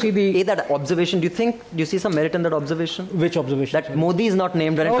again, you see that observation, do you see some merit in that observation? Which observation? That Modi is not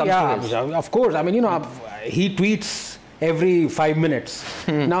named when it comes to his. Of course. I mean, he tweets every 5 minutes.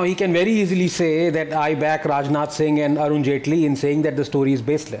 Now he can very easily say that I back Rajnath Singh and Arun Jaitley in saying that the story is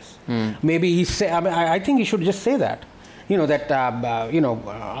baseless. Maybe I think he should just say that. I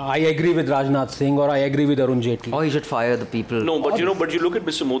agree with Rajnath Singh or I agree with Arun Jaitley. Or he should fire the people. No, but you look at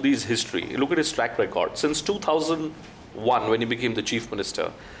Mr. Modi's history, look at his track record. Since 2001, when he became the chief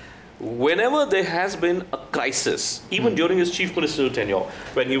minister, whenever there has been a crisis, even during his chief ministerial tenure,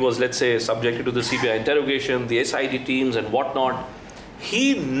 when he was, let's say, subjected to the CBI interrogation, the SID teams and whatnot,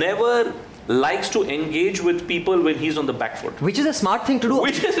 he never likes to engage with people when he's on the back foot. Which is a smart thing to do.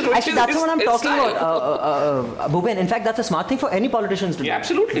 Actually, that's what I'm talking about, Bhupen. In fact, that's a smart thing for any politicians to do. Yeah,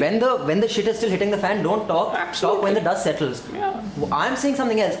 absolutely. When the shit is still hitting the fan, don't talk. Absolutely. Talk when the dust settles. Yeah. I'm saying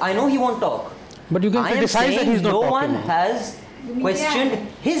something else. I know he won't talk. But you can criticize that he's not talking. No one has questioned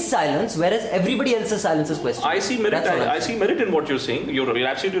his silence, whereas everybody else's silence is questioned. I see merit in what you're saying. You're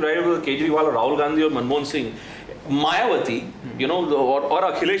absolutely right with Kejriwal or Rahul Gandhi or Manmohan Singh. Mayawati, or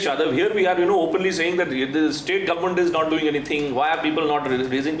Akhilesh Yadav, here we are, openly saying that the state government is not doing anything. Why are people not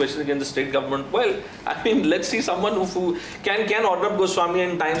raising questions against the state government? Well, I mean, let's see someone who can Arnab Goswami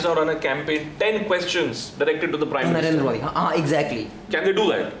and Times now run a campaign, 10 questions directed to the Prime Minister. Exactly. Can they do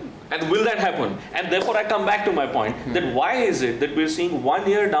that? And will that happen? And therefore, I come back to my point that why is it that we're seeing 1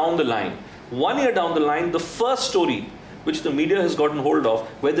 year down the line, the first story which the media has gotten hold of,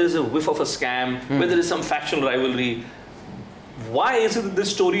 where there is a whiff of a scam, where there is some factional rivalry, why is it that this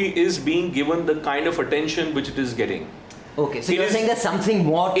story is being given the kind of attention which it is getting? Okay, so you're saying there's something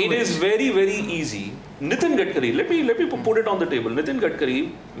more to it. It is very, very easy. Nitin Gadkari, let me put it on the table. Nitin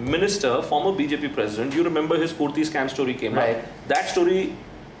Gadkari, minister, former BJP president, you remember his Purti scam story came out. That story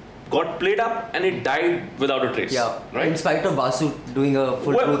got played up and it died without a trace. Yeah, right? In spite of Vasu doing a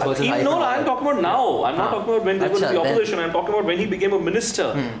full truth versus hype. No, I'm talking about now. I'm not talking about when they were in the opposition. I'm talking about when he became a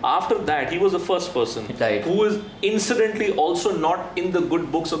minister. After that, he was the first person who was incidentally also not in the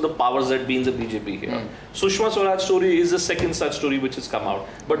good books of the powers that be in the BJP here. Sushma Swaraj story is the second such story which has come out.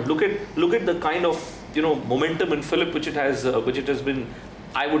 But look at the kind of momentum and fillip which it has been,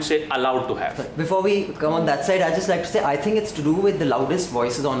 I would say, allowed to have. Before we come on that side, I'd just like to say, I think it's to do with the loudest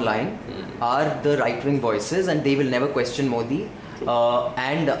voices online are the right-wing voices, and they will never question Modi.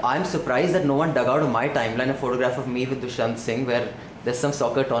 And I'm surprised that no one dug out of my timeline a photograph of me with Dushyant Singh where there's some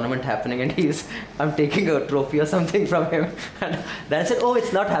soccer tournament happening and I'm taking a trophy or something from him. And then I said, oh,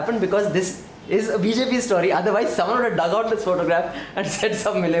 it's not happened because this is a BJP story. Otherwise, someone would have dug out this photograph and said,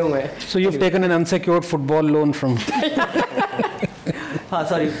 "Sab mile hue hain." So you've taken an unsecured football loan from...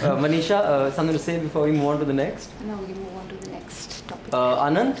 Sorry, Manisha, something to say before we move on to the next? No, we move on to the next topic.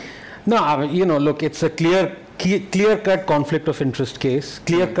 Anand? No, I mean, look, it's a clear-cut conflict of interest case,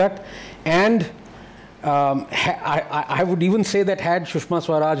 clear-cut, and I would even say that had Sushma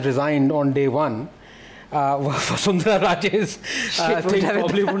Swaraj resigned on day one, Vasundhara Raje's thing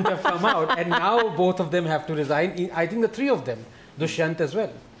probably wouldn't have come out, and now both of them have to resign. I think the three of them, Dushyant as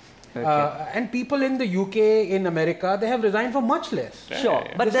well. Okay. And people in the UK, in America, they have resigned for much less. Sure,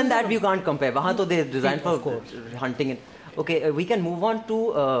 but then that you can't compare. Wahan to they resigned for hunting. Okay, we can move on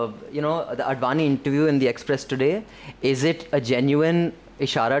to the Advani interview in the Express today. Is it a genuine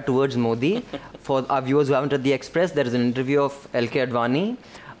ishara towards Modi? For our viewers who haven't read the Express, there is an interview of LK Advani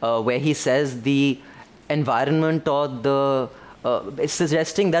where he says the environment or the is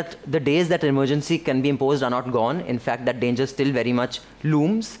suggesting that the days that emergency can be imposed are not gone. In fact, that danger still very much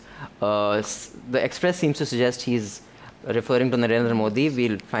looms. The Express seems to suggest he's referring to Narendra Modi.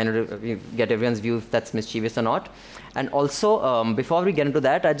 We'll get everyone's view if that's mischievous or not. And also, before we get into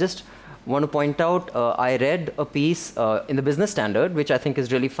that, I just want to point out, I read a piece in the Business Standard, which I think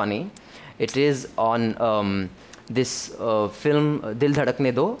is really funny. It is on this film, Dil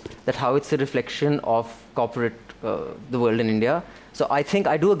Dhadakne Do, that how it's a reflection of corporate, the world in India. So I think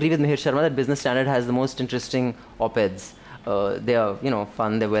I do agree with Mihir Sharma that Business Standard has the most interesting op-eds. They are,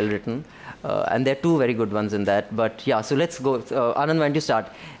 fun, they're well written. And there are two very good ones in that. But yeah, so let's go. Anand, why don't you start?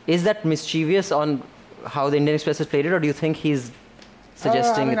 Is that mischievous on how the Indian Express has played it, or do you think he's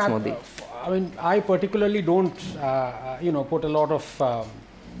suggesting it's Modi? I particularly don't, put a lot of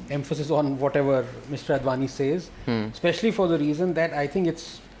emphasis on whatever Mr. Advani says, especially for the reason that I think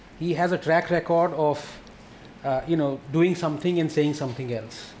he has a track record of, doing something and saying something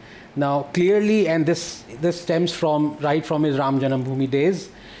else. Now, clearly, and this stems right from his Ram Janambhoomi days,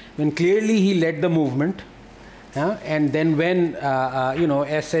 when clearly he led the movement. And then when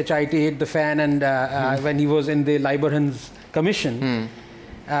SHIT hit the fan, and when he was in the Leiberhans Commission,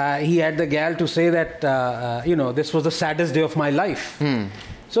 he had the gall to say that this was the saddest day of my life.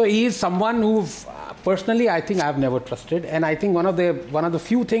 So he is someone who personally I think I've never trusted, and I think one of the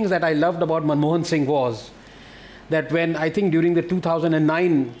few things that I loved about Manmohan Singh was that when I think during the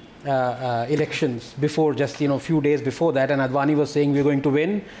 2009 elections, before just few days before that, and Advani was saying we're going to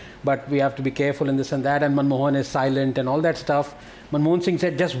win, but we have to be careful in this and that, and Manmohan is silent and all that stuff. Manmohan Singh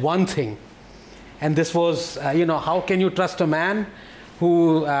said just one thing, and this was how can you trust a man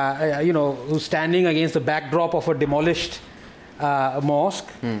who who's standing against the backdrop of a demolished mosque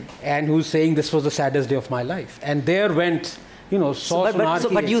and who's saying this was the saddest day of my life, and there went.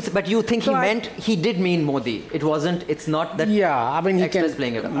 But you think he did mean Modi. It's not that. Yeah, I mean, he Express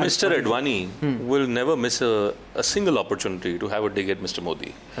playing it. Mr. Advani will never miss a single opportunity to have a dig at Mr.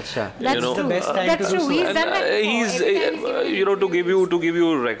 Modi. That's true. That's true. He's done that. He's to give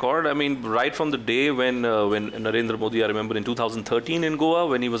you a record. I mean, right from the day when Narendra Modi, I remember in 2013 in Goa,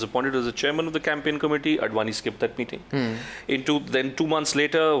 when he was appointed as the chairman of the campaign committee, Advani skipped that meeting. Then 2 months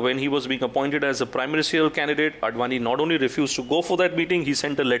later, when he was being appointed as a prime ministerial candidate, Advani not only refused to go for that meeting, he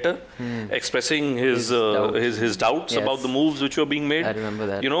sent a letter expressing his doubts about the moves which were being made. I remember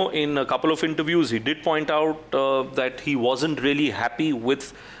that. In a couple of interviews, he did point out that he wasn't really happy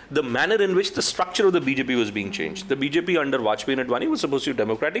with the manner in which the structure of the BJP was being changed. The BJP under Vajpayee and Advani was supposed to be a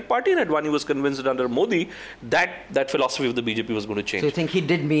democratic party, and Advani was convinced that under Modi, that philosophy of the BJP was going to change. So you think he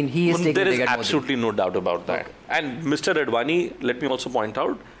did mean he is taking There is Modi? absolutely no doubt about that. Okay. And Mr. Advani, let me also point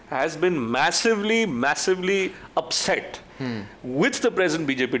out, has been massively upset with the present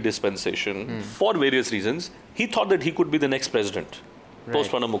BJP dispensation for various reasons. He thought that he could be the next president,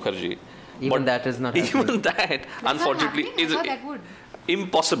 post Pranab Mukherjee. Even that is not happening. Even that, unfortunately, is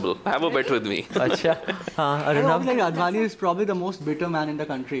impossible. Have a bet with me. I think Advani is probably the most bitter man in the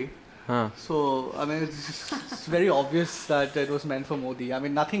country. So, I mean, it's very obvious that it was meant for Modi. I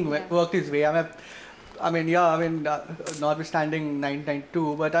mean, nothing worked his way. Notwithstanding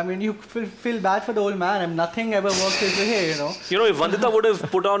 992, but I mean, you feel bad for the old man. I mean, nothing ever worked his way, If Vandita would have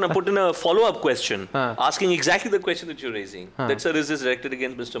put in a follow-up question, asking exactly the question that you're raising, that sir, is this directed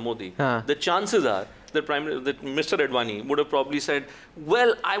against Mr. Modi? The chances are that Mr. Advani would have probably said,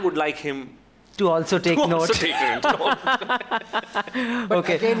 well, I would like him to also take note. But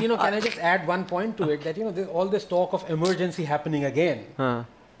okay. Again, can I just add one point to it, that, there's all this talk of emergency happening again.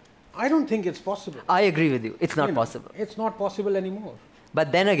 I don't think it's possible. I agree with you. It's not possible. It's not possible anymore.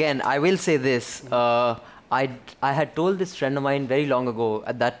 But then again, I will say this. I had told this friend of mine very long ago.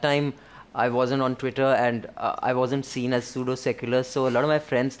 At that time, I wasn't on Twitter and I wasn't seen as pseudo-secular. So a lot of my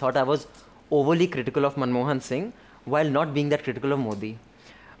friends thought I was overly critical of Manmohan Singh while not being that critical of Modi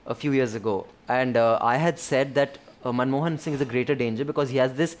a few years ago. And I had said that Manmohan Singh is a greater danger because he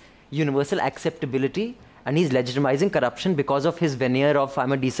has this universal acceptability. And he's legitimizing corruption because of his veneer of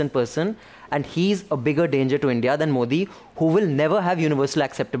I'm a decent person, and he's a bigger danger to India than Modi, who will never have universal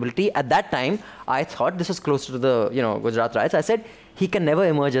acceptability. At that time, I thought this was close to the Gujarat riots. I said he can never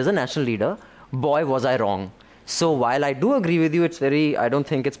emerge as a national leader. Boy, was I wrong. So while I do agree with you, I don't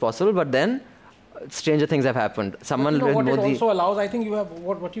think it's possible. But then stranger things have happened. Someone what Modi. It also allows, I think you have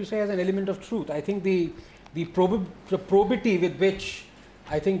what you say as an element of truth. I think the probity with which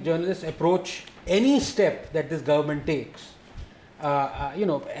I think journalists approach any step that this government takes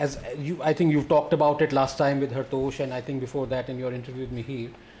as I think you've talked about it last time with Hartosh, and I think before that in your interview with Mihir,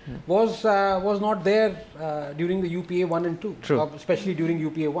 was not there during the UPA 1 and 2, True. Especially during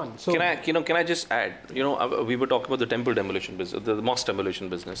UPA 1. So Can I just add? We were talking about the temple demolition business, the mosque demolition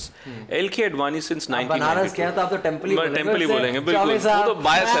business. LK Advani since 1992. Banaras क्या तो आप तो temple ही बोलेंगे temple ही बोलेंगे बिल्कुल वो तो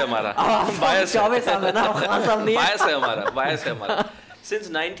बायस है हमारा बायस है हमारा Since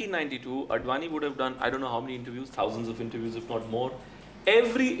 1992, Advani would have done, I don't know how many interviews, thousands of interviews, if not more.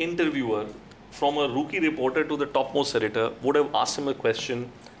 Every interviewer, from a rookie reporter to the topmost editor, would have asked him a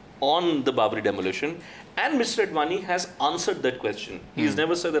question on the Babri demolition. And Mr. Advani has answered that question. He's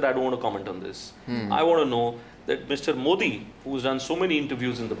never said that I don't want to comment on this. I want to know that Mr. Modi, who's done so many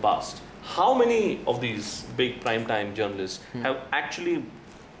interviews in the past, how many of these big primetime journalists have actually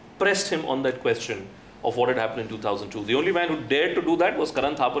pressed him on that question of what had happened in 2002. The only man who dared to do that was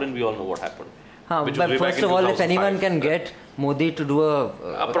Karan Thapar, and we all know what happened. But first of all, if anyone can get Modi to do a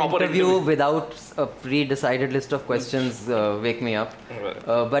proper interview without a pre-decided list of questions, wake me up.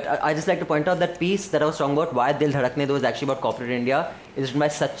 But I just like to point out that piece that I was talking about, why Dil Dhadakne Do, is actually about corporate India. It's written by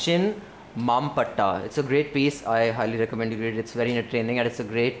Sachin Mampatta. It's a great piece. I highly recommend you read it. It's very entertaining, and it's a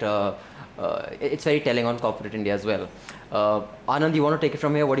great. It's very telling on corporate India as well. Anand, you want to take it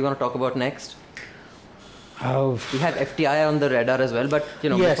from here? What do you want to talk about next? We have FTI on the radar as well, but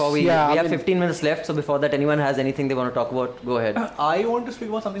before we have 15 minutes left, so before that, anyone has anything they want to talk about, go ahead. I want to speak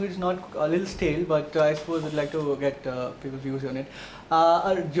about something which is not a little stale, but I suppose I'd like to get people's views on it.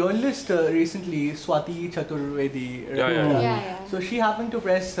 A journalist recently, Swati Chaturvedi, so she happened to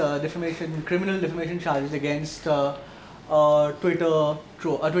press criminal defamation charges against a Twitter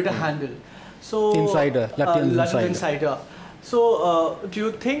handle. So Insider, London Insider. So, do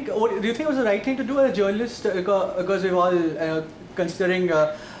you think it was the right thing to do as a journalist? Because we've all considering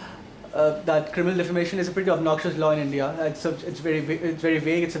that criminal defamation is a pretty obnoxious law in India. It's very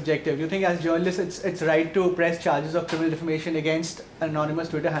vague. It's subjective. Do you think as journalists it's right to press charges of criminal defamation against an anonymous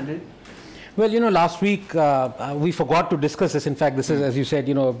Twitter handle? Well, last week we forgot to discuss this. In fact, this is, as you said,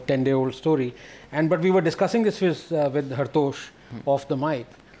 10-day-old story. But we were discussing this with Hartosh off the mic.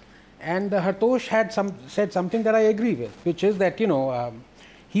 And Hartosh had said something that I agree with, which is that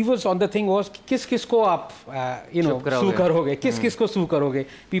he was on the thing was किस को आप sue करोगे, किस को sue करोगे.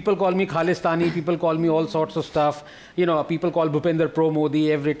 People call me Khalistani, people call me all sorts of stuff. People call Bhupender pro Modi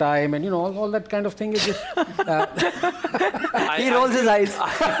every time, and all that kind of thing is just. He rolls his eyes.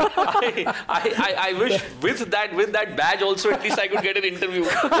 I wish with that badge also at least I could get an interview.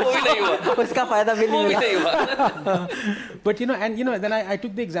 उसका फायदा भी नहीं मिला. But then I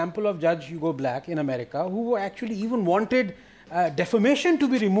took the example of Judge Hugo Black in America, who actually even wanted defamation to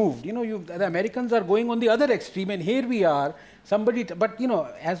be removed. The Americans are going on the other extreme, and here we are.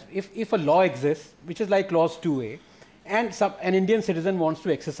 As if a law exists, which is like Clause 2A, and an Indian citizen wants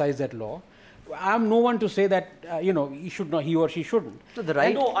to exercise that law, I'm no one to say that he should not, he or she shouldn't. So the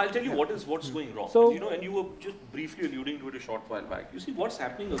right. No, I'll tell you what's going wrong. So, and you were just briefly alluding to it a short while back. You see, what's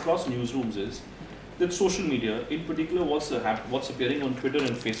happening across newsrooms is that social media, in particular, what's appearing on Twitter and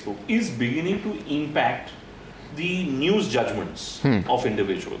Facebook, is beginning to impact the news judgments of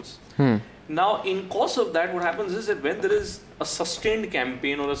individuals. Now, in course of that, what happens is that when there is a sustained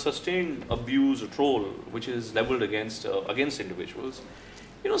campaign or a sustained abuse or troll which is leveled against individuals,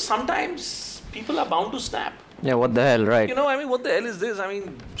 sometimes people are bound to snap. Yeah, what the hell, right? What the hell is this?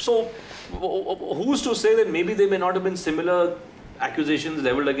 So who's to say that maybe they may not have been similar accusations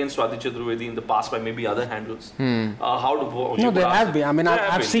leveled against Swati Chaturvedi in the past by maybe other handles? No, there have been.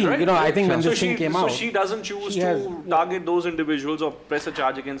 I've seen, right? I think when this thing came out. So she doesn't choose to target those individuals or press a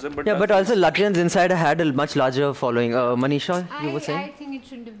charge against them. But also Lutyens Insider had a much larger following. Manisha, you were saying? I think it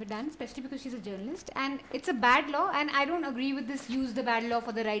shouldn't have been done, especially because she's a journalist. And it's a bad law, and I don't agree with this use the bad law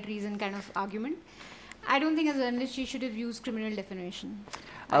for the right reason kind of argument. I don't think as a journalist she should have used criminal defamation.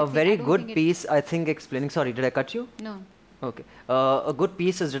 A very good piece, I think, explaining... Sorry, did I cut you? No. Okay. A good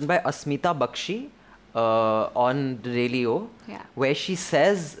piece is written by Asmita Bakshi on Daily.O, where she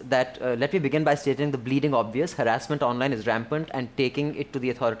says that, let me begin by stating the bleeding obvious, harassment online is rampant and taking it to the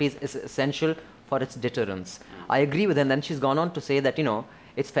authorities is essential for its deterrence. I agree with her, and then she's gone on to say that,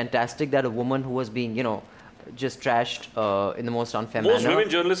 it's fantastic that a woman who was being, just trashed in the most unfair manner. Most women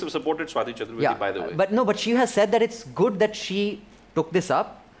journalists have supported Swati Chaturvedi, by the way. But she has said that it's good that she took this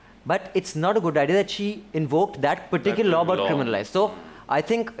up. But it's not a good idea that she invoked that particular law about criminalized. So I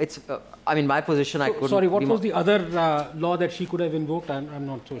think it's. I mean, my position. I couldn't. Sorry, what be was more- the other law that she could have invoked? I'm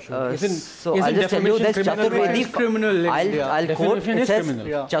not so sure. so I'll just tell you, there's Chaturvedi. It's criminal. I'll quote. Definition It is says criminal.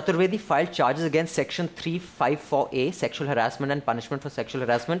 Yeah. Chaturvedi filed charges against Section 354A, sexual harassment and punishment for sexual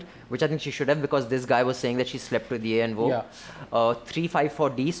harassment, which I think she should have because this guy was saying that she slept with the A and Vogue. Yeah.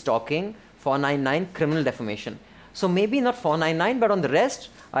 354D, stalking. 499, criminal defamation. So maybe not 499, but on the rest,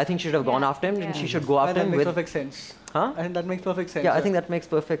 I think she should have gone after him, and she should go after That him makes with. perfect sense. Huh? I think that makes perfect sense. Yeah, I think that makes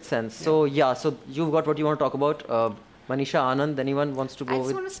perfect sense. So so you've got what you want to talk about. Manisha, Anand, anyone wants to I go just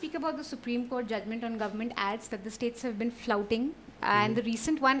with? want to speak about the Supreme Court judgment on government ads that the states have been flouting. And the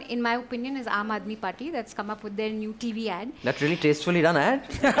recent one, in my opinion, is Aam Aadmi Party that's come up with their new TV ad. That really tastefully done ad.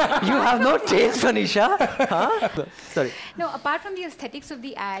 You have no taste, Manisha. Huh? Sorry. No, apart from the aesthetics of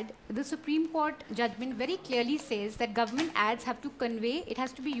the ad, the Supreme Court judgment very clearly says that government ads have to convey, it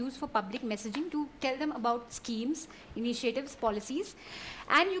has to be used for public messaging to tell them about schemes, initiatives, policies.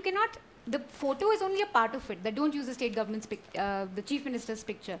 And you cannot, the photo is only a part of it. That don't use the state government's the chief minister's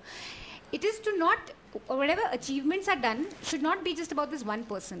picture. It is to not, or whatever achievements are done, should not be just about this one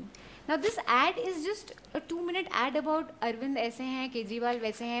person. Now this ad is just a 2-minute ad about Arvind ऐसे हैं, केजरीवाल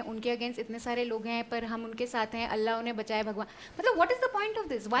वैसे हैं, उनके against इतने सारे लोग हैं, पर हम उनके साथ हैं, अल्लाह उन्हें बचाए भगवान. मतलब what is the point of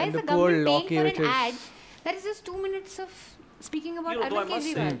this? Why And is the the poor government paying Loki, for an which ad that is just 2 minutes of speaking about Though I Arvind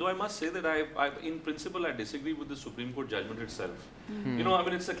must say, Kejriwal? that I, in principle, I disagree with the Supreme Court judgment itself.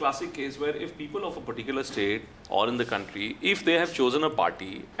 It's a classic case where if people of a particular state or in the country, if they have chosen a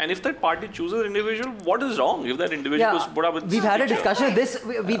party, and if that party chooses an individual, what is wrong if that individual was put up with We've had a picture? discussion of this.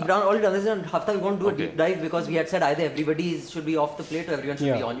 We've already done this in Hafta. We're going to do a Okay. deep dive because we had said either everybody should be off the plate or everyone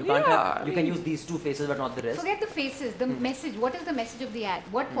should be on. You can't have, you can use these two faces but not the rest. Forget the faces, the message. What is the message of the ad?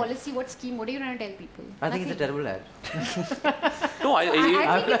 What policy, what scheme, what are you trying to tell people? I think it's a Nothing. terrible ad. No, I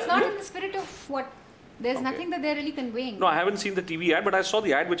think it's not in the spirit of what. There's nothing that they're really conveying. No, I haven't seen the TV ad, but I saw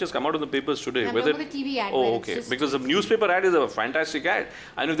the ad which has come out in the papers today. I'm Whether talking about the TV ad. Oh, where it's okay. just- Because the newspaper ad is a fantastic ad.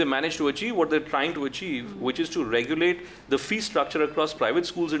 And if they manage to achieve what they're trying to achieve, which is to regulate the fee structure across private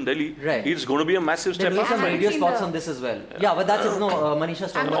schools in Delhi, Right. it's going to be a massive They're step doing up. some I haven't radio seen spots the- on this as well. Yeah, but that's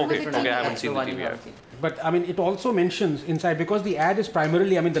Manisha's talking I'm about talking different about the ad. TV. I haven't That's seen the one you TV ad. haven't seen. But I mean, it also mentions inside because the ad is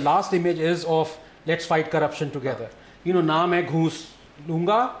primarily. I mean, the last image is of let's fight corruption together. ना मैं घूस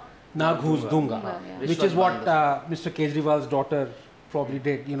लूँगा, ना घूस दूँगा, which is what Mr. Kejriwal's daughter probably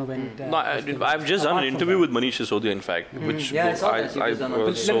did. When. No, I've just done an interview with Manish Sisodia, in fact, which Yeah, I saw that. It was done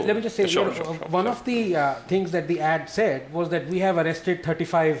on so- let me just say, sure. one of the things that the ad said was that we have arrested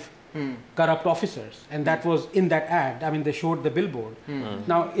 35 corrupt officers, and that was in that ad. I mean, they showed the billboard.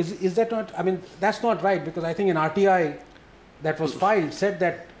 Now, is that not? I mean, that's not right because I think an RTI that was filed said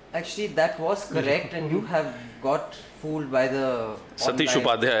that. Actually, that was correct, and you have got fooled by the Satish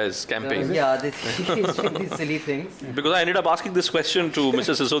online- Upadhyay's campaign. Yeah, these silly things. Because I ended up asking this question to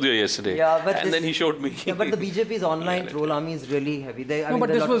Mr. Sisodia yesterday. Yeah, but and this- then he showed me. Yeah, but the BJP's online troll army is really heavy. No,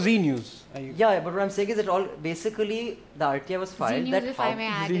 but this was Z News. Yeah, but what I'm saying is that all basically the RTI was filed Z that News, if I may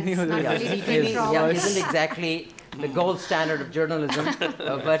add, is News, not yeah, really ZTV different from. isn't exactly the gold standard of journalism,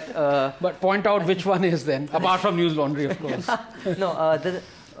 But point out which one is then, apart from News Laundry, of course.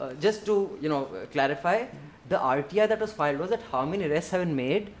 just to clarify, the RTI that was filed was that how many arrests have been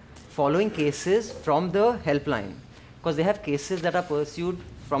made following cases from the helpline, because they have cases that are pursued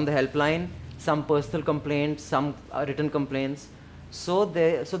from the helpline, some personal complaints, some written complaints. So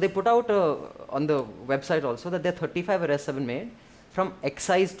they put out on the website also that there are 35 arrests have been made from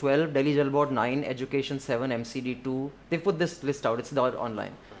Excise 12, Delhi Jal Board 9, Education 7, MCD 2. They put this list out. It's there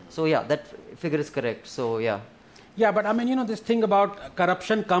online. So yeah, that figure is correct. So yeah. Yeah, but I mean, this thing about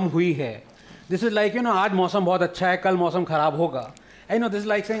corruption कम हुई है. This is like, आज मौसम बहुत अच्छा है, कल मौसम खराब होगा. This is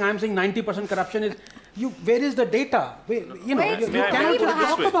like saying, I'm saying 90% corruption is, where is the data? You cannot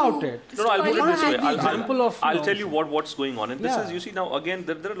talk about it. No, I'll put it this way. I'll tell you you what's going on. And this Yeah. is, you see now, again,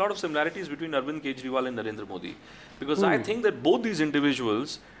 there are a lot of similarities between Arvind Kejriwal and Narendra Modi. Because I think that both these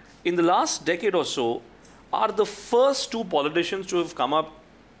individuals, in the last decade or so, are the first two politicians to have come up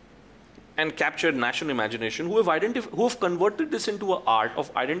and captured national imagination, who have converted this into an art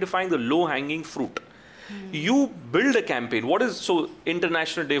of identifying the low-hanging fruit. You build a campaign.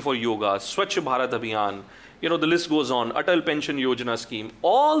 International Day for Yoga, Swachh Bharat Abhiyan, the list goes on, Atal Pension Yojana scheme.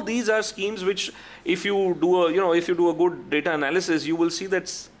 All these are schemes which, if you do a good data analysis, you will see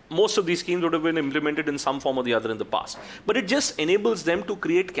that most of these schemes would have been implemented in some form or the other in the past. But it just enables them to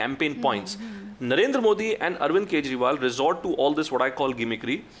create campaign points. Narendra Modi and Arvind Kejriwal resort to all this, what I call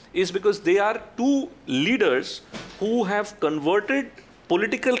gimmickry, is because they are two leaders who have converted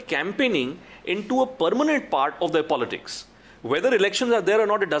political campaigning into a permanent part of their politics. Whether elections are there or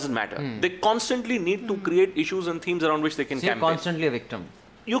not, it doesn't matter. They constantly need to create issues and themes around which they can So you're campaign. constantly a victim.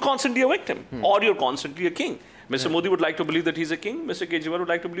 You're constantly a victim, or you're constantly a king. Mr. Modi would like to believe that he's a king. Mr. Kejriwal would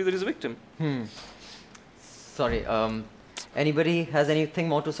like to believe that he's a victim. Sorry, anybody has anything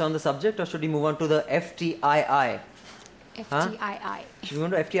more to say on the subject, or should we move on to the FTII? FTII. Should we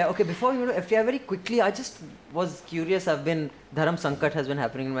move to FTI? Okay, before we move to FTI, very quickly, I just was curious. Dharam Sankat has been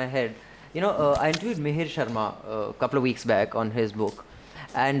happening in my head. I interviewed Mihir Sharma a couple of weeks back on his book,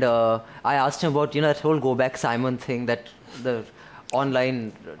 and I asked him about, that whole Go Back Simon thing, that the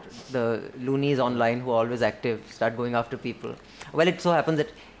loonies online who are always active start going after people. Well, it so happens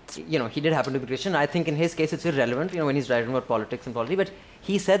that, he did happen to be Christian. I think in his case it's irrelevant, when he's writing about politics and polity, but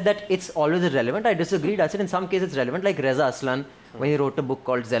he said that it's always irrelevant. I disagreed. I said in some cases it's relevant, like Reza Aslan, when he wrote a book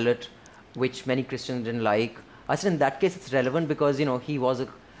called Zealot, which many Christians didn't like. I said in that case it's relevant because, he was a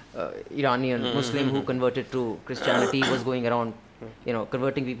Iranian Muslim who converted to Christianity, was going around,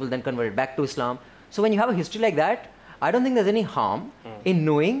 converting people, then converted back to Islam. So when you have a history like that, I don't think there's any harm in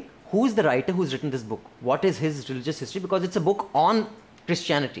knowing who's the writer who's written this book. What is his religious history? Because it's a book on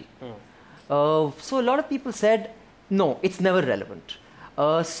Christianity. So a lot of people said, no, it's never relevant.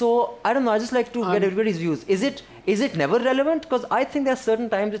 So I don't know. I just like to get everybody's views. Is it never relevant? Because I think there are certain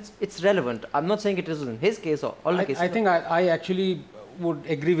times it's relevant. I'm not saying it is in his case or all the cases. I think I actually would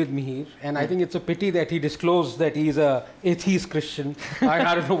agree with Mihir, and I think it's a pity that he disclosed that he's a atheist Christian.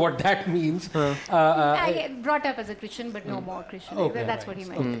 I don't know what that means. I brought up as a Christian, but no more Christian. Okay, That's what he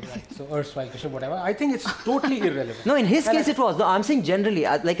meant. Right. So erstwhile Christian, whatever. I think it's totally irrelevant. No, in his case it was. No, I'm saying generally,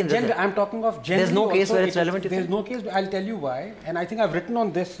 like in I'm talking of generally. There's no case also, where it's relevant. There's no case. I'll tell you why. And I think I've written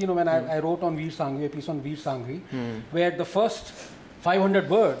on this. When I wrote on Veer Sanghvi, a piece on Veer Sanghvi, where the first 500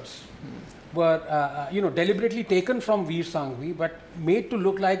 words were deliberately taken from Veer Sanghvi, but made to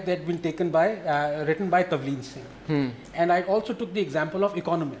look like they'd been written by Tavleen Singh. And I also took the example of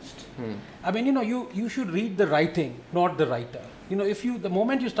Economist. I mean, you should read the writing, not the writer. The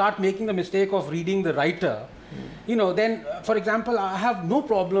moment you start making the mistake of reading the writer, then, for example, I have no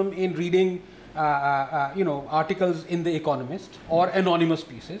problem in reading articles in The Economist or anonymous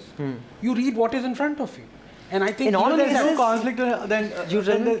pieces. You read what is in front of you. And I think in all there's no conflict, then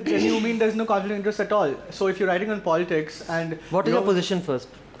you mean there's no conflict of interest at all. So if you're writing on politics and... What is your position first?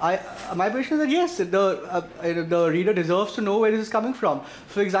 My position is that yes, the reader deserves to know where this is coming from.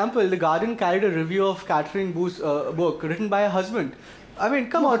 For example, The Guardian carried a review of Catherine Boo's book written by her husband. I mean,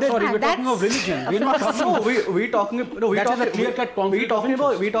 come on. Sorry, we're talking of religion. We're not talking. No, we're talking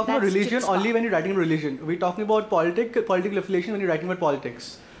about religion only when you're writing about religion. We're talking about political affiliation when you're writing about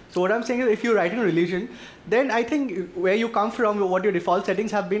politics. So what I'm saying is, if you're writing religion, then I think where you come from, what your default settings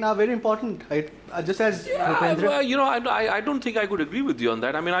have been, are very important. Right? Just as I don't think I could agree with you on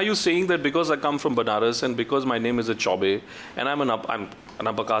that. I mean, are you saying that because I come from Banaras and because my name is a Chaube and I'm an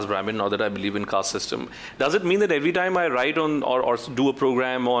upper caste Brahmin, not that I believe in caste system, does it mean that every time I write on or do a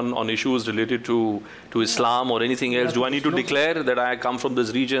program on issues related to Islam or anything else, do I need to declare that I come from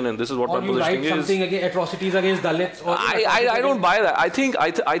this region and this is what my positioning is? Or you write something against atrocities against Dalits? I don't buy that.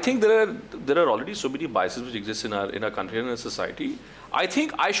 I think there are already so many biases which exist in our country and in our society. I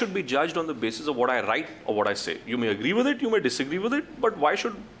think I should be judged on the basis of what I write or what I say. You may agree with it, you may disagree with it, but why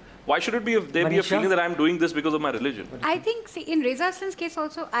should it be if there be a feeling that I'm doing this because of my religion? I think, in Reza Aslan's case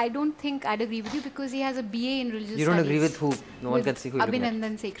also, I don't think I'd agree with you because he has a BA in religious studies. You don't agree with who? No one can see who you're looking at.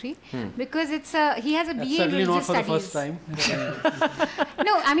 Abhinandan Sekhri. Because he has a BA in religious studies. Certainly not for the first time.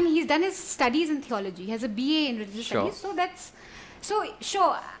 No, I mean, he's done his studies in theology. He has a BA in religious studies. So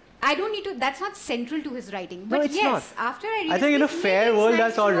sure. I don't need to, that's not central to his writing. But no, it's not. After I read I think in a fair world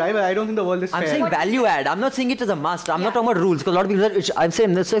that's all right, but I don't think the world is fair. I'm saying value add. I'm not saying it is a must. I'm not talking about rules because a lot of people I'm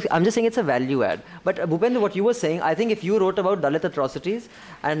just saying it's a value add. But Bhupendra, what you were saying, I think if you wrote about Dalit atrocities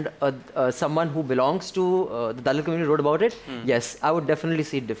and someone who belongs to the Dalit community wrote about it, yes, I would definitely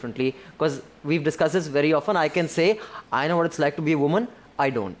see it differently because we've discussed this very often. I can say, I know what it's like to be a woman. I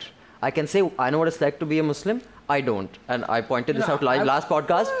don't. I can say, I know what it's like to be a Muslim. I don't. And I pointed this out last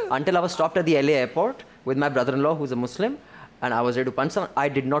podcast until I was stopped at the LA airport with my brother-in-law who's a Muslim and I was ready to punch someone. I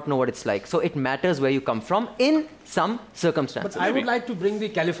did not know what it's like. So it matters where you come from in some circumstances. But I would like to bring the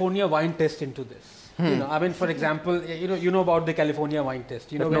California wine test into this. I mean, for example, you know about the California wine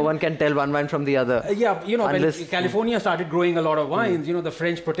test. No one can tell one wine from the other. When California started growing a lot of wines, the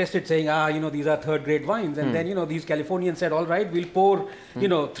French protested saying, these are third-grade wines. And then, these Californians said, all right, we'll pour,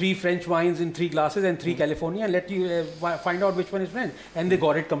 3 French wines in 3 glasses and 3 California and let you find out which one is French. And they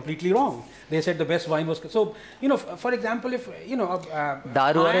got it completely wrong. They said the best wine was... So, for example, if,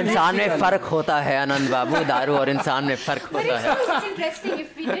 दारू और इंसान में फर्क होता है, आनंद बाबू. दारू और इंसान में फर्क होता है. But it's interesting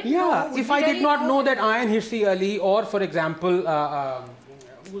if we didn't know. If I did not know that that Ayan Hirsi Ali, or for example,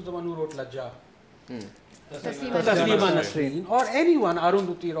 who's the one who wrote Lajja? Taslima Nasreen, or anyone,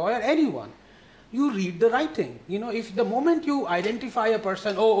 Arundhati Roy, or anyone. You read the writing. If the moment you identify a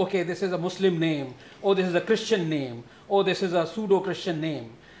person, oh, okay, this is a Muslim name, oh, this is a Christian name, oh, this is a pseudo-Christian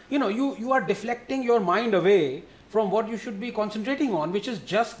name, you are deflecting your mind away from what you should be concentrating on, which is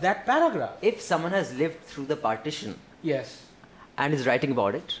just that paragraph. If someone has lived through the partition, yes, and is writing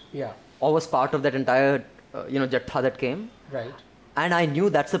about it, yeah, or was part of that entire, jatha that came, right, and I knew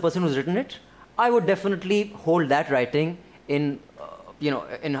that's the person who's written it, I would definitely hold that writing in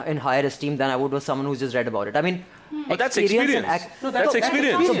higher esteem than I would with someone who's just read about it. I mean, but that's experience. That's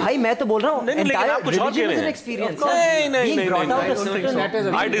experience. So, bhai, मैं तो बोल रहा हूँ, entire religion is an experience. Being brought up a certain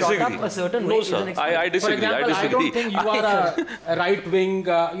way. I disagree. Brought up a certain way is an experience. I disagree. For example, I don't think you are a right-wing,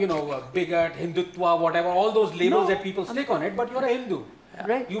 bigot, Hindutva, whatever, all those labels that people stick on it, but you're a Hindu.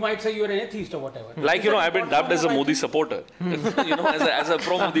 Right. You might say you're an atheist or whatever. Like, I've been dubbed as a Modi supporter, as a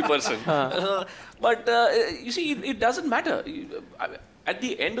pro-Modi person. But you see, it doesn't matter. At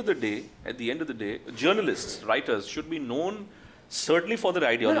the end of the day, journalists, writers should be known certainly for their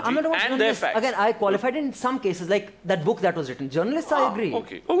ideology and their facts. Again, I qualified in some cases, like that book that was written. Journalists, I agree.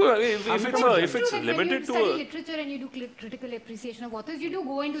 Okay. If it's limited to when you study literature and you do critical appreciation of authors, you do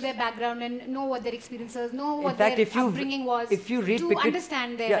go into their background and know what their experiences, know what their upbringing was, if you read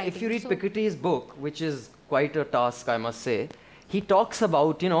understand their writing. If you read Piketty's book, which is quite a task, I must say, he talks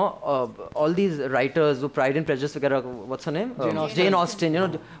about, all these writers who Pride and Prejudice, what's her name? Jane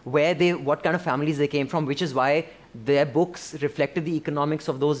Austen, what kind of families they came from, which is why their books reflected the economics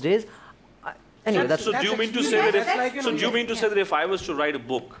of those days. Anyway, do you mean to say that if I was to write a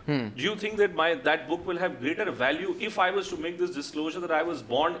book, do you think that that book will have greater value if I was to make this disclosure that I was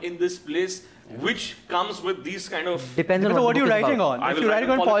born in this place, which comes with these kind of... Depends on what you're writing on. If you're writing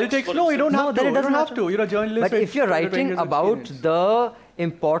on politics, no, you don't have to. It doesn't have to. You're a journalist. But if you're writing about the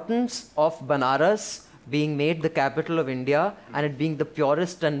importance of Banaras being made the capital of India and it being the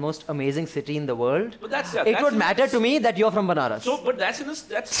purest and most amazing city in the world, it would matter to me that you're from Banaras. But that's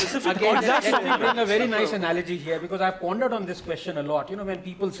specific. Again, that's a very nice analogy here, because I've pondered on this question a lot. When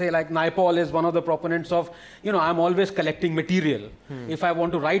people say, like, Naipaul is one of the proponents of, I'm always collecting material. If I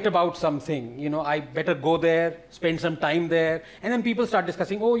want to write about something, I better go there, spend some time there, and then people start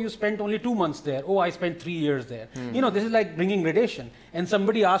discussing, oh, you spent only 2 months there, oh, I spent 3 years there. This is like bringing gradation. And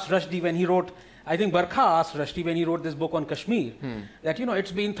somebody asked Rushdie when he wrote, I think Barkha asked Rushdie when he wrote this book on Kashmir, that,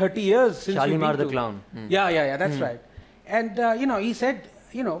 it's been 30 years since Shalimar the Clown. Yeah, that's right. And, he said,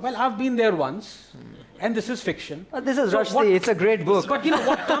 well, I've been there once, and this is fiction. This is Rushdie, it's a great book. But,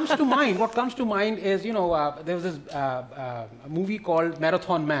 what comes to mind? What comes to mind is, there was this movie called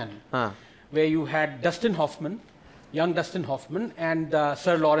Marathon Man, where you had Dustin Hoffman, young Dustin Hoffman, and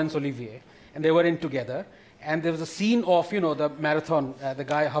Sir Laurence Olivier, and they were in together. And there was a scene of, the marathon, the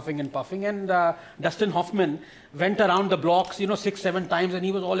guy huffing and puffing, and Dustin Hoffman went around the blocks, 6-7 times, and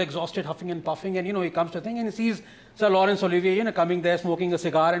he was all exhausted, huffing and puffing, and, he comes to a thing, and he sees Sir Laurence Olivier, coming there, smoking a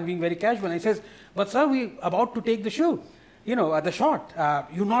cigar and being very casual, and he says, but sir, we're about to take the shoot, the shot,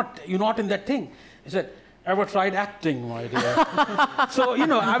 you're not in that thing. He said, ever tried acting, my dear? So,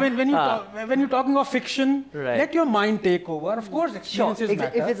 when you're talking of fiction, let your mind take over. Of course, experiences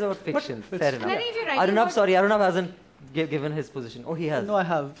matter. If it's about fiction, fair enough. Arunabh hasn't given his position. Oh, he has. No, I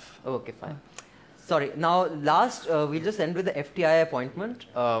have. Oh, okay, fine. Sorry. Now, last, we'll just end with the FTI appointment.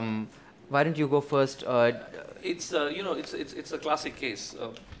 Why don't you go first? It's a classic case.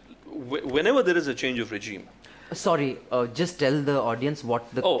 Whenever there is a change of regime. Sorry, just tell the audience what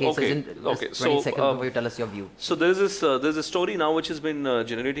the case is in 20 seconds before you tell us your view. So there's a story now which has been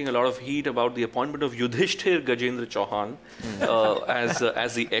generating a lot of heat about the appointment of Yudhishthir Gajendra Chauhan as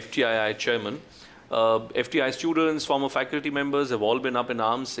the FTII chairman. FTI students, former faculty members have all been up in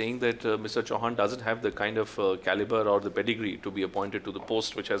arms saying that Mr. Chauhan doesn't have the kind of caliber or the pedigree to be appointed to the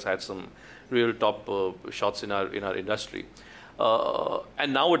post, which has had some real top shots in our industry.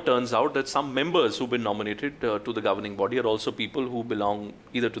 And now it turns out that some members who've been nominated to the governing body are also people who belong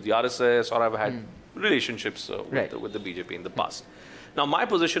either to the RSS or have had relationships with the BJP in the past. Now, my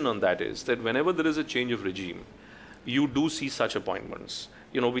position on that is that whenever there is a change of regime, you do see such appointments.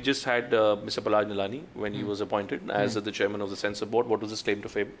 We just had Mr. Palaj Nilani when he was appointed as the chairman of the censor board. What was his claim to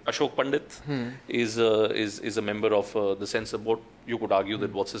fame? Ashok Pandit is a member of the censor board. You could argue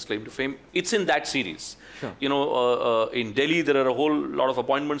that what's his claim to fame? It's in that series. Sure. In Delhi, there are a whole lot of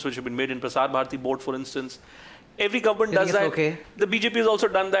appointments which have been made in Prasar Bharati board, for instance. Every government does that. Okay. The BJP has also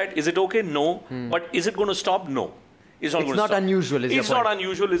done that. Is it okay? No. But is it going to stop? No. It's not unusual. It's not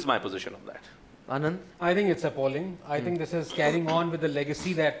unusual is my position on that. Anand? I think it's appalling. I think this is carrying on with the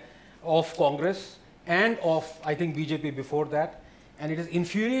legacy of Congress, and of, I think, BJP before that. And it is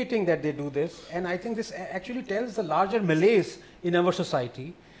infuriating that they do this. And I think this actually tells the larger malaise in our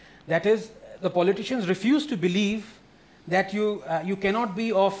society. That is, the politicians refuse to believe that you cannot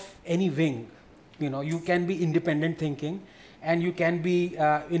be of any wing. You can be independent thinking, and you can be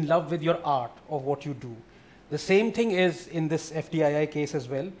in love with your art of what you do. The same thing is in this FTII case as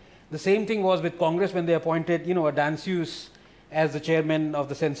well. The same thing was with Congress when they appointed, a Dancius as the chairman of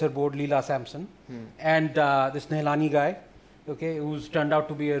the censor board, Leela Sampson, and this Nehlani guy, who's turned out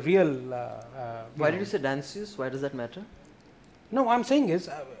to be a real. Why did you say Dancius? Why does that matter? No, I'm saying is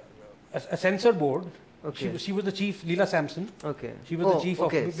a censor board. Okay. She was the chief, Leela Sampson. Okay. She was the chief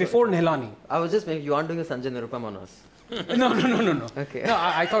of before Nehlani. I was just making, you aren't doing a Sanjay Nirupam on us. No. Okay. No,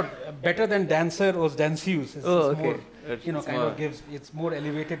 I thought better than dancer was Dancius. It's okay. More, it's more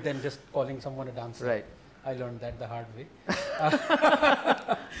elevated than just calling someone a dancer. Right. I learned that the hard way.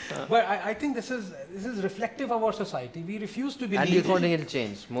 But I think this is reflective of our society. We refuse to believe. And you think it'll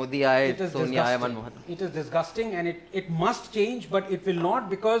change? Modi I, Sonia I, Manmohan. It is disgusting, and it must change, but it will not,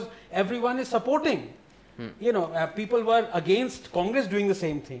 because everyone is supporting. People were against Congress doing the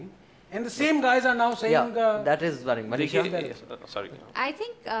same thing. And the same guys are now saying... that is worrying. Manisha? Sorry. I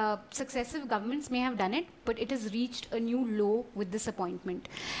think successive governments may have done it, but it has reached a new low with this appointment.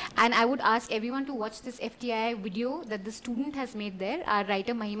 And I would ask everyone to watch this FTI video that the student has made there. Our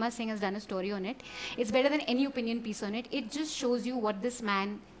writer Mahima Singh has done a story on it. It's better than any opinion piece on it. It just shows you what this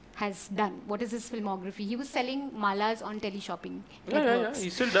man has done. What is his filmography? He was selling malas on tele-shopping networks. Yeah. He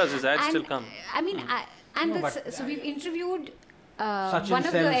still does. His ads still come. So we've interviewed... Sachin one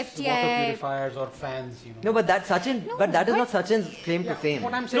of the sells FTI water purifiers or fans, No, but that is not Sachin's claim to fame.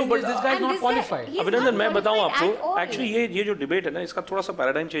 What I'm saying is this guy is not qualified. अभिनंदन मैं बताऊं आपको actually ये जो debate है ना इसका थोड़ा सा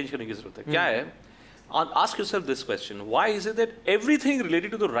paradigm change करने की जरूरत है क्या है ask yourself this question, why is it that everything related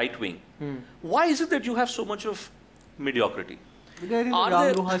to the right wing, why is it that you have so much of mediocrity?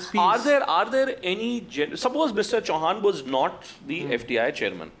 Are there any suppose Mr. Chauhan was not the FTI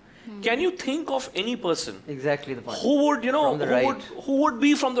chairman, can you think of any person exactly the point who would who would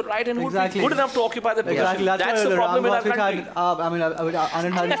be from the right and who would be good enough to occupy that position? That's the problem in our country.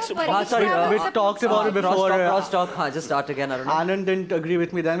 We talked about it before. Just start again. I don't know. Anand didn't agree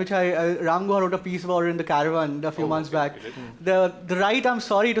with me then, which Ram Guha wrote a piece about it in the Caravan a few months back. The right, I'm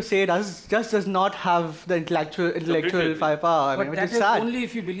sorry to say, does not have the intellectual firepower. But that is sad. Only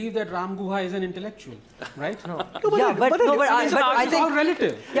if you believe that Ram Guha is an intellectual, right? I think all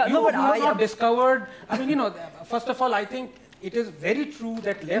relative. I have discovered. First of all, I think it is very true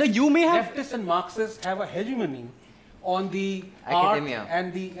that leftists and Marxists have a hegemony on the academia art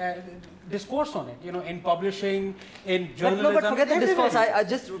and the discourse on it. In publishing, in journalism. But forget the discourse. I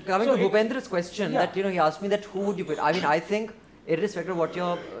just coming to Bhupendra's question that he asked me that who would you put? I think irrespective of what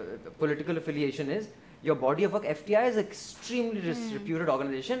your political affiliation is, your body of work, FTI is an extremely reputed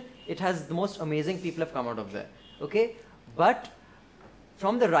organization. It has the most amazing people have come out of there. Okay, but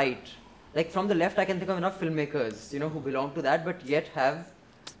from the right, like from the left, I can think of enough filmmakers, who belong to that, but yet have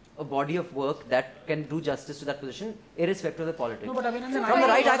a body of work that can do justice to that position, irrespective of the politics. No, but from the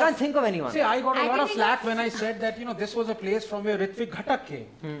right, I can't think of anyone. See, I got a lot of flack when I said that, this was a place from where Ritvik Ghatak came.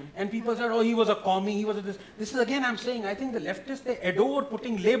 And people said, he was a commie, he was a this. This is again, I'm saying, I think the leftists, they adore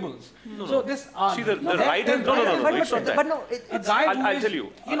putting labels. So this... see, the right is... No, it's not that. But no, I'll tell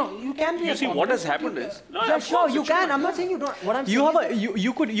you. You can be You see, what has happened is... Yeah, sure, you can. I'm not saying you don't. What I'm saying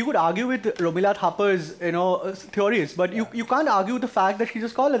you could argue with Romila Thappar's, theories, but you can't argue with the fact that she's a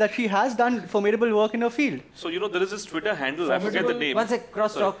scholar, that she has done formidable work in her field. So, there is this Twitter handle, I forget the name. One sec,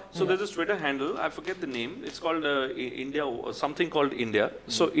 cross-talk. So, there's this Twitter handle, I forget the name. It's called India, something called India.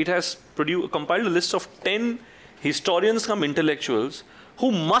 So, it has compiled a list of 10 historians come intellectuals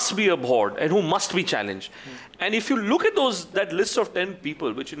who must be abhorred and who must be challenged. And if you look at that list of 10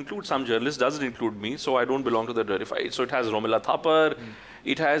 people, which includes some journalists, doesn't include me, so I don't belong to the verified. So, it has Romila Thapar,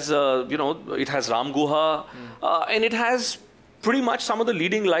 it has, it has Ram Guha, and it has pretty much some of the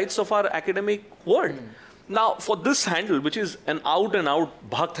leading lights of our academic world. Now, for this handle, which is an out-and-out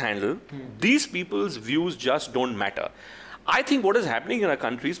Bhakt handle, these people's views just don't matter. I think what is happening in our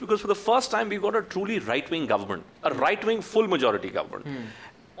country is because for the first time we've got a truly right-wing government, a right-wing full majority government.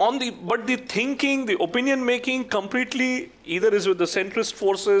 But the thinking, the opinion-making completely either is with the centrist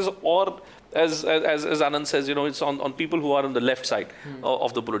forces or as Anand says, it's on people who are on the left side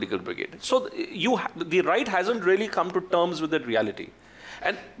of the political brigade. So the right hasn't really come to terms with that reality.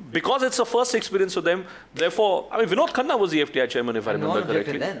 And because it's a first experience for them, therefore, I mean, Vinod Khanna was the FTI chairman, if I And no remember one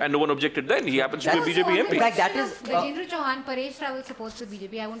objected correctly. then. And no one objected then. He happens to be a That's- BJP Also, MP. In fact, that is- Gajendra Chauhan, Paresh Rawal supports the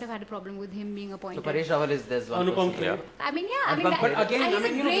BJP. I wouldn't have had a problem with him being So appointed. Paresh Rawal is there's one Anupam person. Kher. I mean, yeah. I mean, But that, Again, and I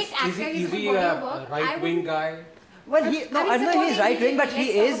he's mean, a great is actor. he, He's is a he good body a of work. I right-wing wouldn't- guy? Well, he, no, I mean, I know he's supporting right wing, but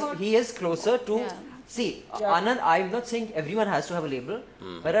BJP, let's talk he is closer to. Yeah. See, Yeah. Anand, I'm not saying everyone has to have a label.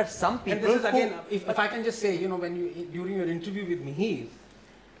 There are some people And this is who, again, if I can just say, you know, when you during your interview with Mihir,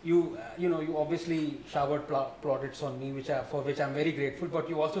 you obviously showered plaudits on me, for which I'm very grateful. But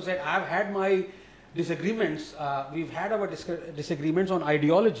you also said I've had my disagreements. We've had our disagreements on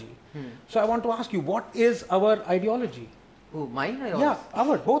ideology. So I want to ask you, what is our ideology? who mine or yours?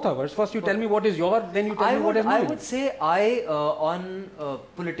 Yeah, both ours. First, you tell me what is your, then you tell me what is I mine. would say on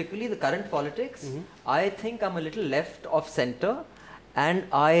politically, the current politics, I think I'm a little left of center, and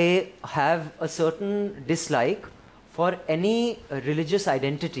I have a certain dislike for any religious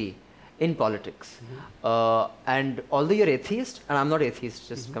identity in politics. And although you're atheist, and I'm not atheist,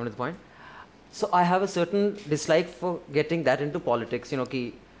 just come to the point. So I have a certain dislike for getting that into politics,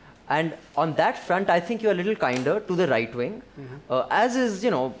 and on that front, I think you're a little kinder to the right wing, as is,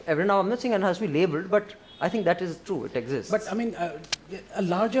 every now I'm not saying it has to be labeled, but I think that is true, it exists. But I mean, a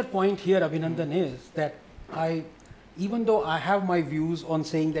larger point here, Abhinandan, is that even though I have my views on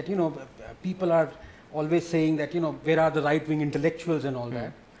saying that, people are always saying that, where are the right wing intellectuals and all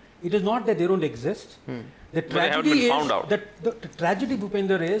that, it is not that they don't exist. The they haven't tragedy been found out. the tragedy,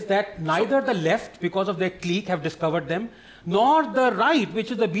 Bhupender, is that neither the left, because of their clique, have discovered them, nor the right, which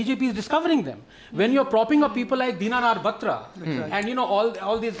is the BJP, is discovering them. When you're propping up people like Dinanar Batra and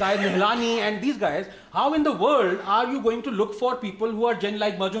all these guys, Mihlani and these guys, how in the world are you going to look for people who are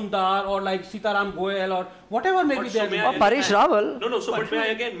like Majumdar or like Sitaram Goel or whatever maybe But so they're may Or Paresh Rawal. No, so but may I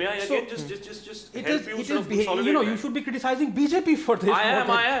again So- just it help is, you it sort is of consolidate you that? should be criticizing BJP for this. I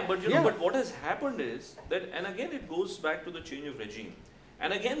am, but Yeah. but what has happened is that, and again it goes back to the change of regime,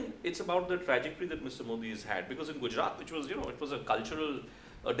 and again it's about the trajectory that Mr. Modi has had, because in Gujarat, which was it was a cultural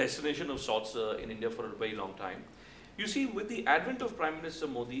destination of sorts in India for a very long time. You see, with the advent of Prime Minister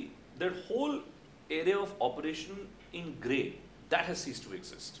Modi, that whole area of operation in grey, that has ceased to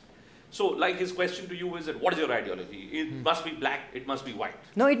exist. So, like his question to you is that what is your ideology? It must be black, it must be white.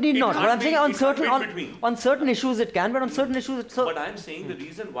 No, it need not. can't But I'm be- saying it can't be in between. on certain issues it can, but on certain issues it's so. But I'm saying the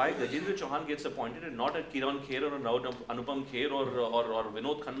reason why Gajendra Chauhan gets appointed and not a Kiran Kher or an Anupam Kher or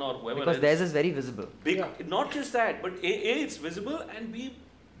Vinod Khanna or whoever Because else. theirs is very visible. Not just that, but A, it's visible, and B,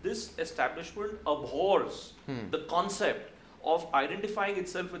 this establishment abhors the concept of identifying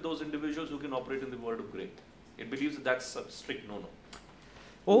itself with those individuals who can operate in the world of grey. It believes that that's a strict no-no.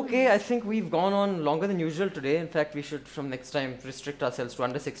 Okay, I think we've gone on longer than usual today. In fact, we should from next time restrict ourselves to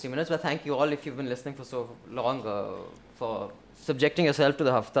under 60 minutes. But thank you all if you've been listening for so long, for subjecting yourself to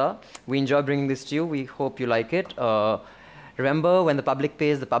the Hafta. We enjoy bringing this to you. We hope you like it. Remember, when the public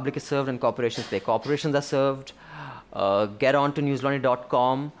pays, the public is served and corporations pay. Corporations are served. Get on to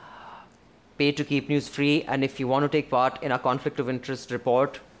newslaundry.com. Pay to keep news free. And if you want to take part in our conflict of interest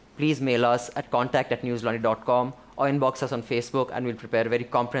report, please mail us at contact@newslaundry.com or inbox us on Facebook, and we'll prepare a very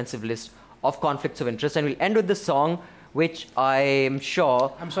comprehensive list of conflicts of interest. And we'll end with this song, which I'm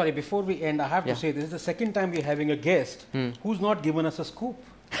sure... I'm sorry, before we end, I have to say this is the second time we're having a guest who's not given us a scoop.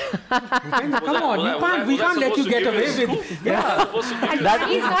 Come on, we can't let you get away with. Yeah.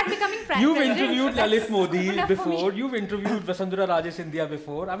 He's not becoming prime You've president, interviewed so that's Lalit Modi good enough for me. before. You've interviewed Vasundhara Raje Scindia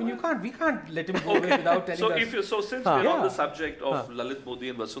before. I mean, we can't let him go away without telling us. Since we're on the subject of Lalit Modi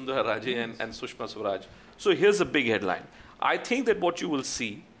and Vasundhara Raje and Sushma Swaraj, so here's a big headline. I think that what you will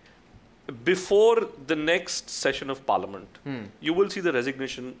see before the next session of Parliament, you will see the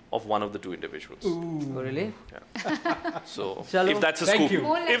resignation of one of the two individuals. Oh, really? So, Chalo. if that's a Thank scoop, you.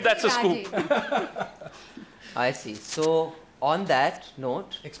 More if that's a likely scoop, Raji. I see. So, on that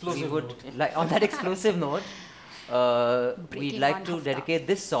note, on that explosive note, we'd Breaking like on to Hafta. dedicate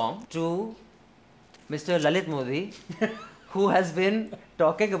this song to Mr. Lalit Modi, who has been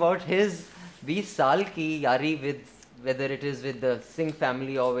talking about his 20 saal ki yari with, whether it is with the Singh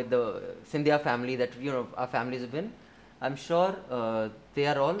family or with the Scindia family that our families have been. I'm sure they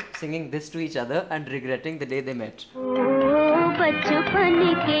are all singing this to each other and regretting the day they met. बचपन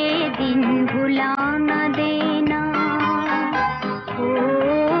के दिन भुला न देना ओ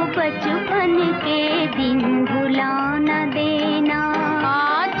बचपन के दिन भुला न देना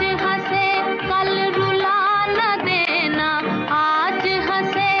आज हंसे कल रुला न देना आज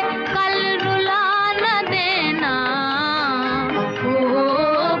हंसे कल रुला न देना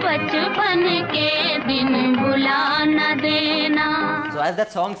ओ बचपन के दिन भुला न देना. So as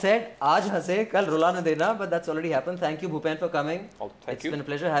that song said, aaj hase, kal rula na dena, but that's already happened. Thank you, Bhupen, for coming. Oh, thank It's you. been a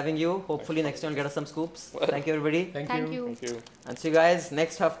pleasure having you. Hopefully next time you'll get us some scoops. Thank you, everybody. Thank you. Thank you. And see you guys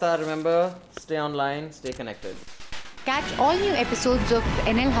next hafta. Remember, stay online, stay connected. Catch all new episodes of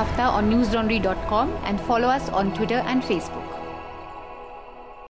NL Hafta on newslaundry.com and follow us on Twitter and Facebook.